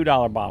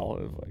 $22 bottle.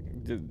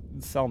 Like,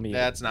 sell me.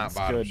 That's it. not It's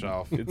bottom good.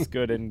 shelf. It's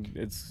good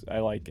and I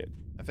like it.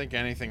 I think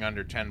anything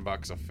under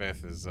 $10 a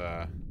fifth is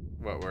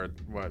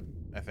what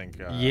I think.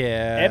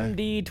 Yeah.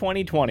 MD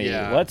 2020.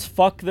 Yeah. Let's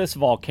fuck this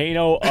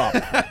volcano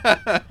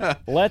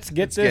up. Let's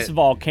get this get-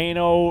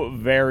 volcano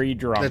very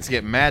drunk. Let's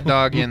get Mad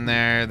Dog in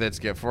there. Let's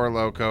get Four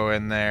Loko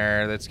in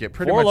there. Let's get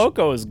pretty Four much.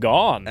 Loko is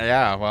gone.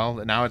 Yeah, well,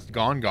 now it's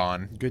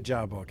gone. Good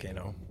job,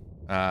 Volcano.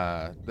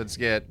 Let's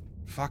get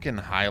fucking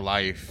High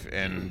Life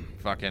and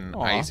fucking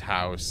Aw. Ice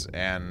House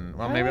and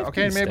well, High maybe Life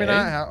okay, can maybe stay.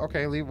 not.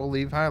 Okay, we'll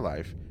leave High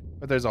Life,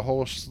 but there's a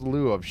whole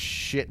slew of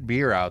shit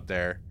beer out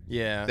there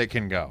Yeah. that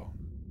can go.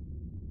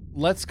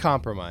 Let's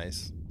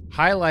compromise.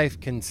 High Life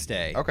can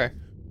stay. Okay,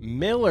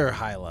 Miller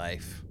High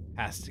Life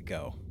has to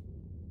go.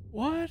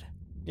 What?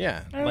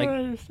 Yeah. I don't Like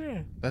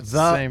understand. that's the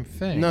the same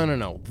thing.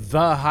 No.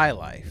 The High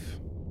Life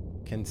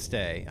can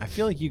stay. I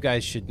feel like you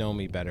guys should know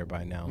me better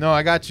by now. No,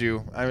 I got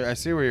you. I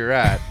see where you're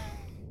at.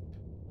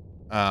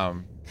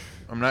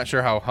 I'm not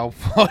sure how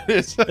helpful it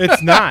is.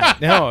 It's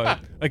not. No.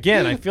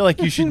 Again, I feel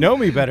like you should know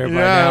me better by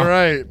now.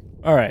 right.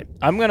 All right.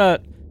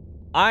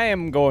 I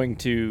am going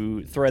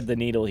to thread the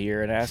needle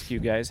here and ask you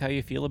guys how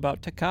you feel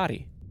about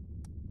Tecate.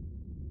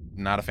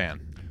 Not a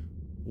fan.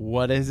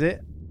 What is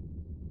it?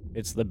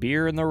 It's the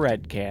beer in the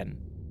red can.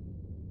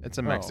 It's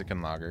a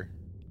Mexican lager.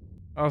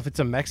 Oh, if it's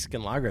a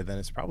Mexican lager, then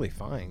it's probably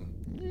fine.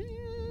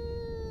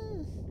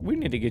 We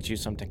need to get you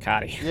some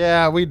Tecate.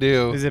 Yeah, we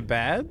do. Is it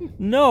bad?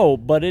 No,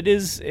 but it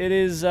is It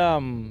is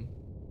on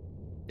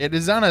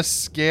a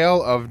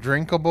scale of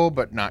drinkable,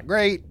 but not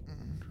great.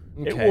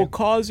 it will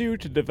cause you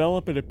to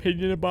develop an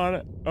opinion about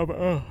it.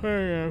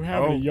 Hey, I'm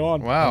having a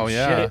yawn. Wow,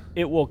 yeah.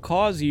 It will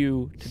cause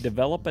you to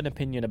develop an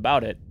opinion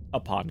about it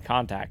upon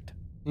contact.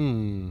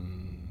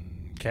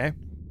 Okay.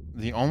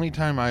 The only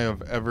time I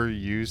have ever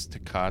used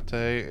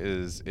Tecate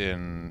is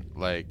in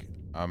like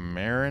a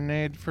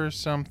marinade for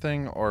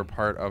something or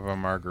part of a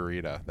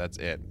margarita. That's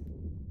it.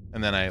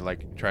 And then I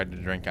like tried to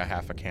drink a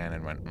half a can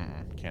and went,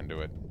 can't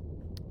do it.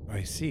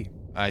 I see.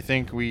 I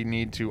think we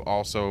need to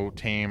also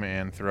tame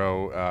and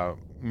throw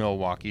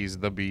Milwaukee's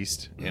The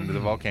Beast into the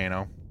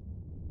volcano.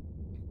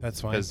 That's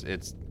fine. Because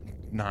it's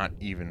not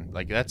even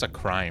like that's a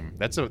crime.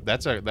 That's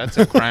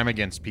a crime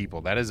against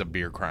people. That is a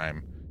beer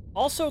crime.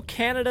 Also,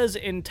 Canada's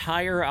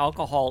entire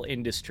alcohol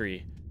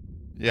industry.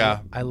 Yeah,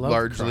 I love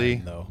largely.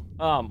 crime,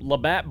 though.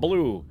 Labatt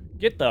Blue,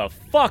 get the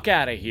fuck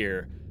out of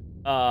here.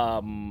 I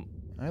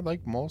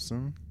like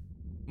Molson.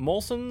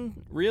 Molson,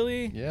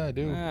 really? Yeah, I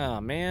do. Ah,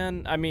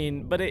 man. I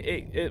mean, but I'm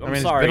I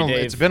mean, sorry, Dave.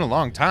 it's been a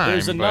long time.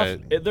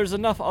 There's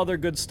enough other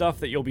good stuff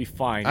that you'll be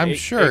fine. I'm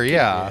sure,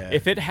 yeah.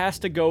 If it has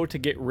to go to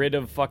get rid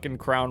of fucking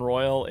Crown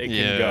Royal, it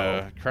can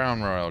go.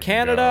 Crown Royal.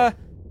 Canada,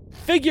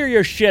 figure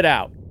your shit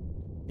out.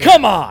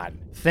 Come on.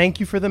 Thank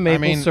you for the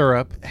maple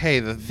syrup. Hey,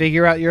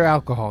 Figure out your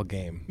alcohol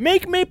game.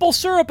 Make maple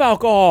syrup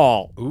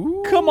alcohol.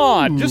 Ooh. Come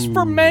on, just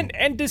ferment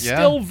and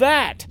distill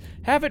that.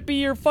 Have it be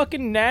your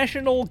fucking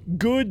national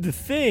good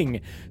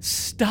thing.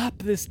 Stop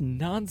this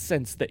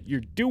nonsense that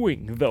you're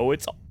doing, though.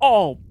 It's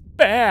all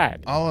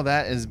bad. all of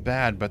that is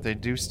bad, but they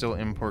do still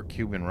import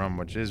Cuban rum,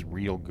 which is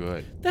real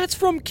good. That's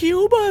from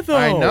Cuba, though.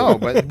 I know,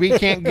 but we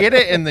can't get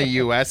it in the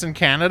U.S. and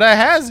Canada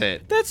has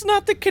it. That's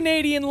not the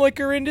Canadian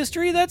liquor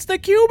industry. That's the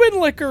Cuban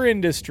liquor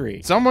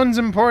industry. Someone's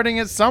importing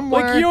it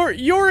somewhere. Like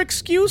your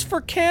excuse for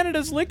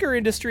Canada's liquor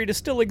industry to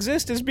still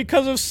exist is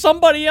because of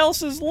somebody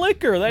else's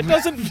liquor. That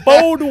doesn't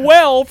bode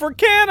well for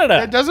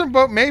Canada. It doesn't,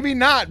 but maybe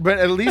not. But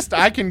at least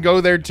I can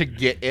go there to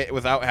get it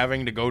without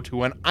having to go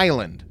to an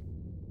island.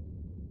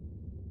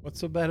 What's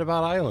so bad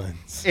about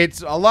islands?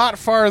 It's a lot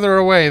farther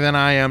away than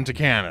I am to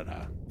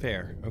Canada.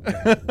 Fair.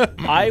 Okay.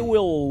 I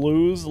will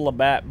lose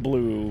Labatt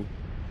Blue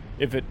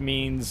if it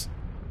means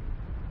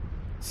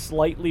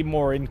slightly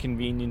more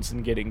inconvenience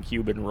in getting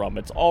Cuban rum.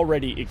 It's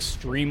already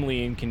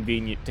extremely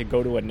inconvenient to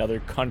go to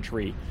another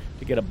country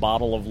to get a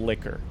bottle of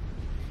liquor.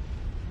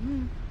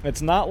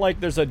 It's not like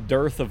there's a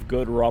dearth of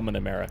good rum in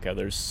America.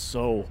 There's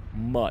so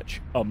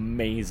much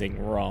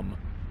amazing rum.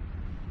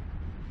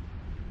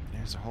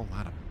 There's a whole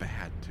lot of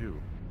bad, too.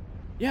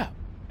 Yeah,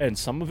 and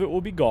some of it will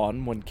be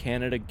gone when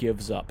Canada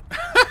gives up.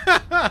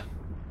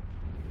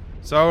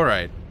 So, all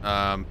right.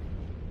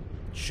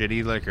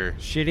 Shitty liquor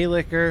Shitty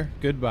liquor.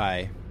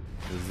 Goodbye.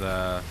 is,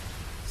 let's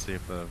see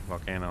if the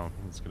volcano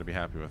is going to be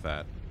happy with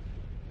that.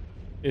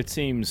 It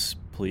seems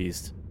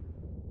pleased.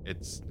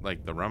 It's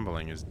like the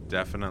rumbling has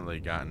definitely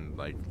gotten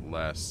like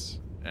less,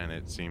 and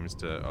it seems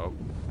to. Oh,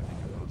 I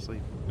think I fell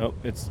asleep. Oh,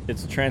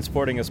 it's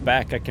transporting us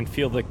back. I can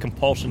feel the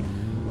compulsion.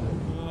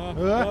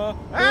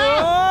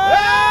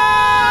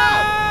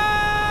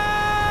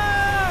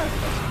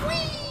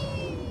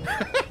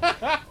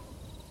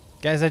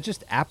 Guys, I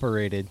just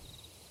apparated.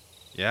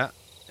 Yeah,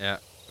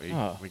 we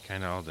Oh.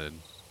 kind of all did.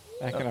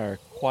 Back in our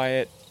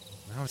quiet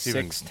Now it's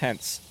 6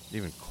 tents.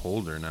 even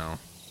colder now.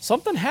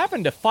 Something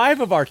happened to 5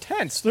 of our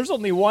tents. There's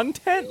only 1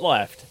 tent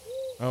left.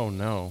 Oh,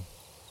 no.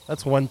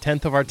 That's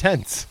 1/10 of our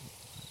tents.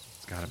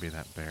 It's got to be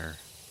that bear.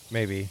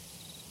 Maybe.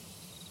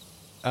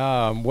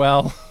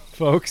 Well,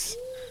 folks,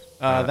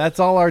 that's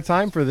all our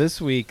time for this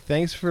week.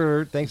 Thanks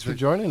for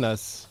joining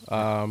us.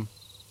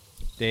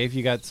 Dave,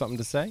 you got something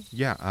to say?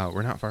 Yeah,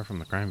 we're not far from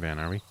the crime van,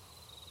 are we?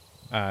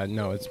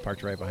 No, it's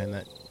parked right behind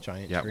that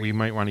giant Yeah, tree. we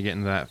might want to get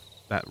into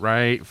that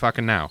right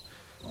fucking now.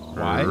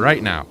 Why?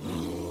 Right now.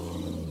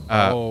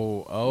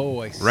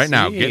 I see. Right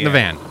now, get in the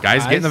van.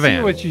 Guys, get in the I van.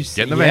 see what you Get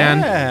in the van.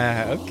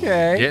 Yeah,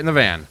 okay. Get in the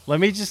van. Let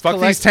me just Fuck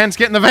collect... these tents,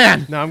 get in the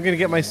van. No, I'm going to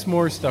get my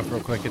s'more stuff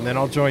real quick, and then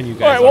I'll join you All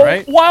guys, right, well, all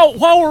right?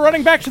 while we're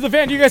running back to the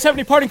van, do you guys have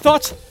any parting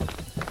thoughts?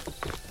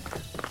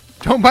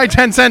 Don't buy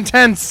 10-cent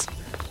tents.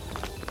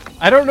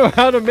 I don't know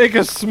how to make a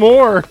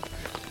s'more.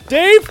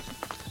 Dave?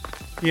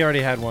 He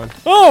already had one.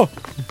 Oh!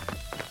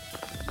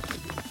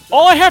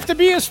 All I have to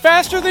be is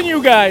faster than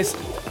you guys.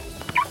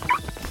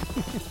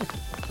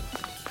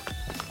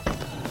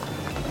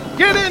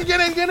 Get in, get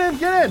in, get in,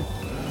 get in.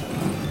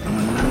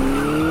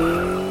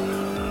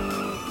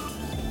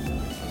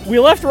 We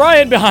left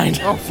Ryan behind.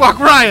 Oh, fuck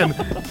Ryan.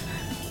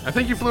 I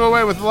think he flew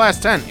away with the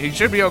last tent. He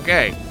should be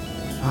okay.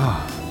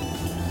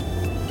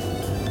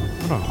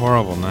 What a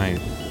horrible night.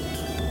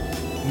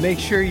 Make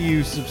sure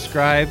you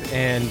subscribe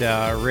and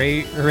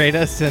rate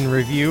us and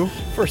review.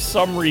 For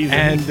some reason.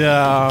 And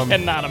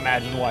Cannot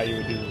imagine why you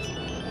would do this.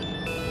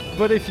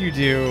 but if you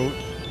do,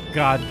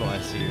 God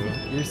bless you.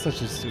 You're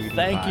such a sweetie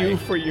Thank pie. you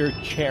for your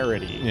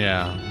charity.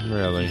 Yeah,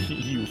 really.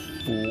 You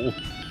fool.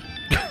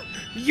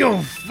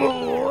 You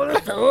fool!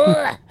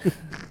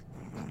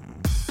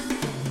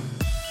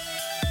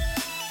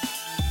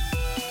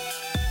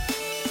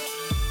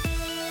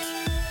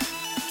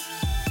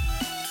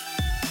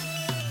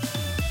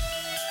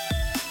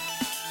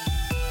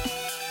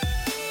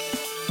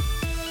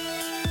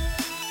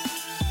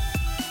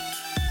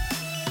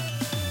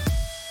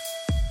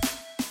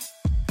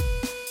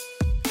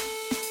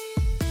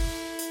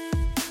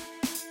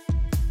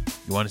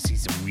 You want to see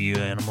some real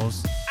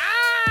animals?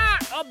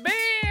 A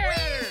bear!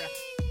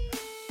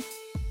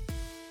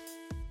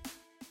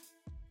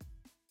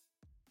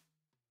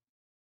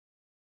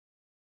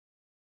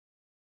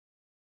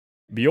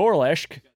 Bjorlesk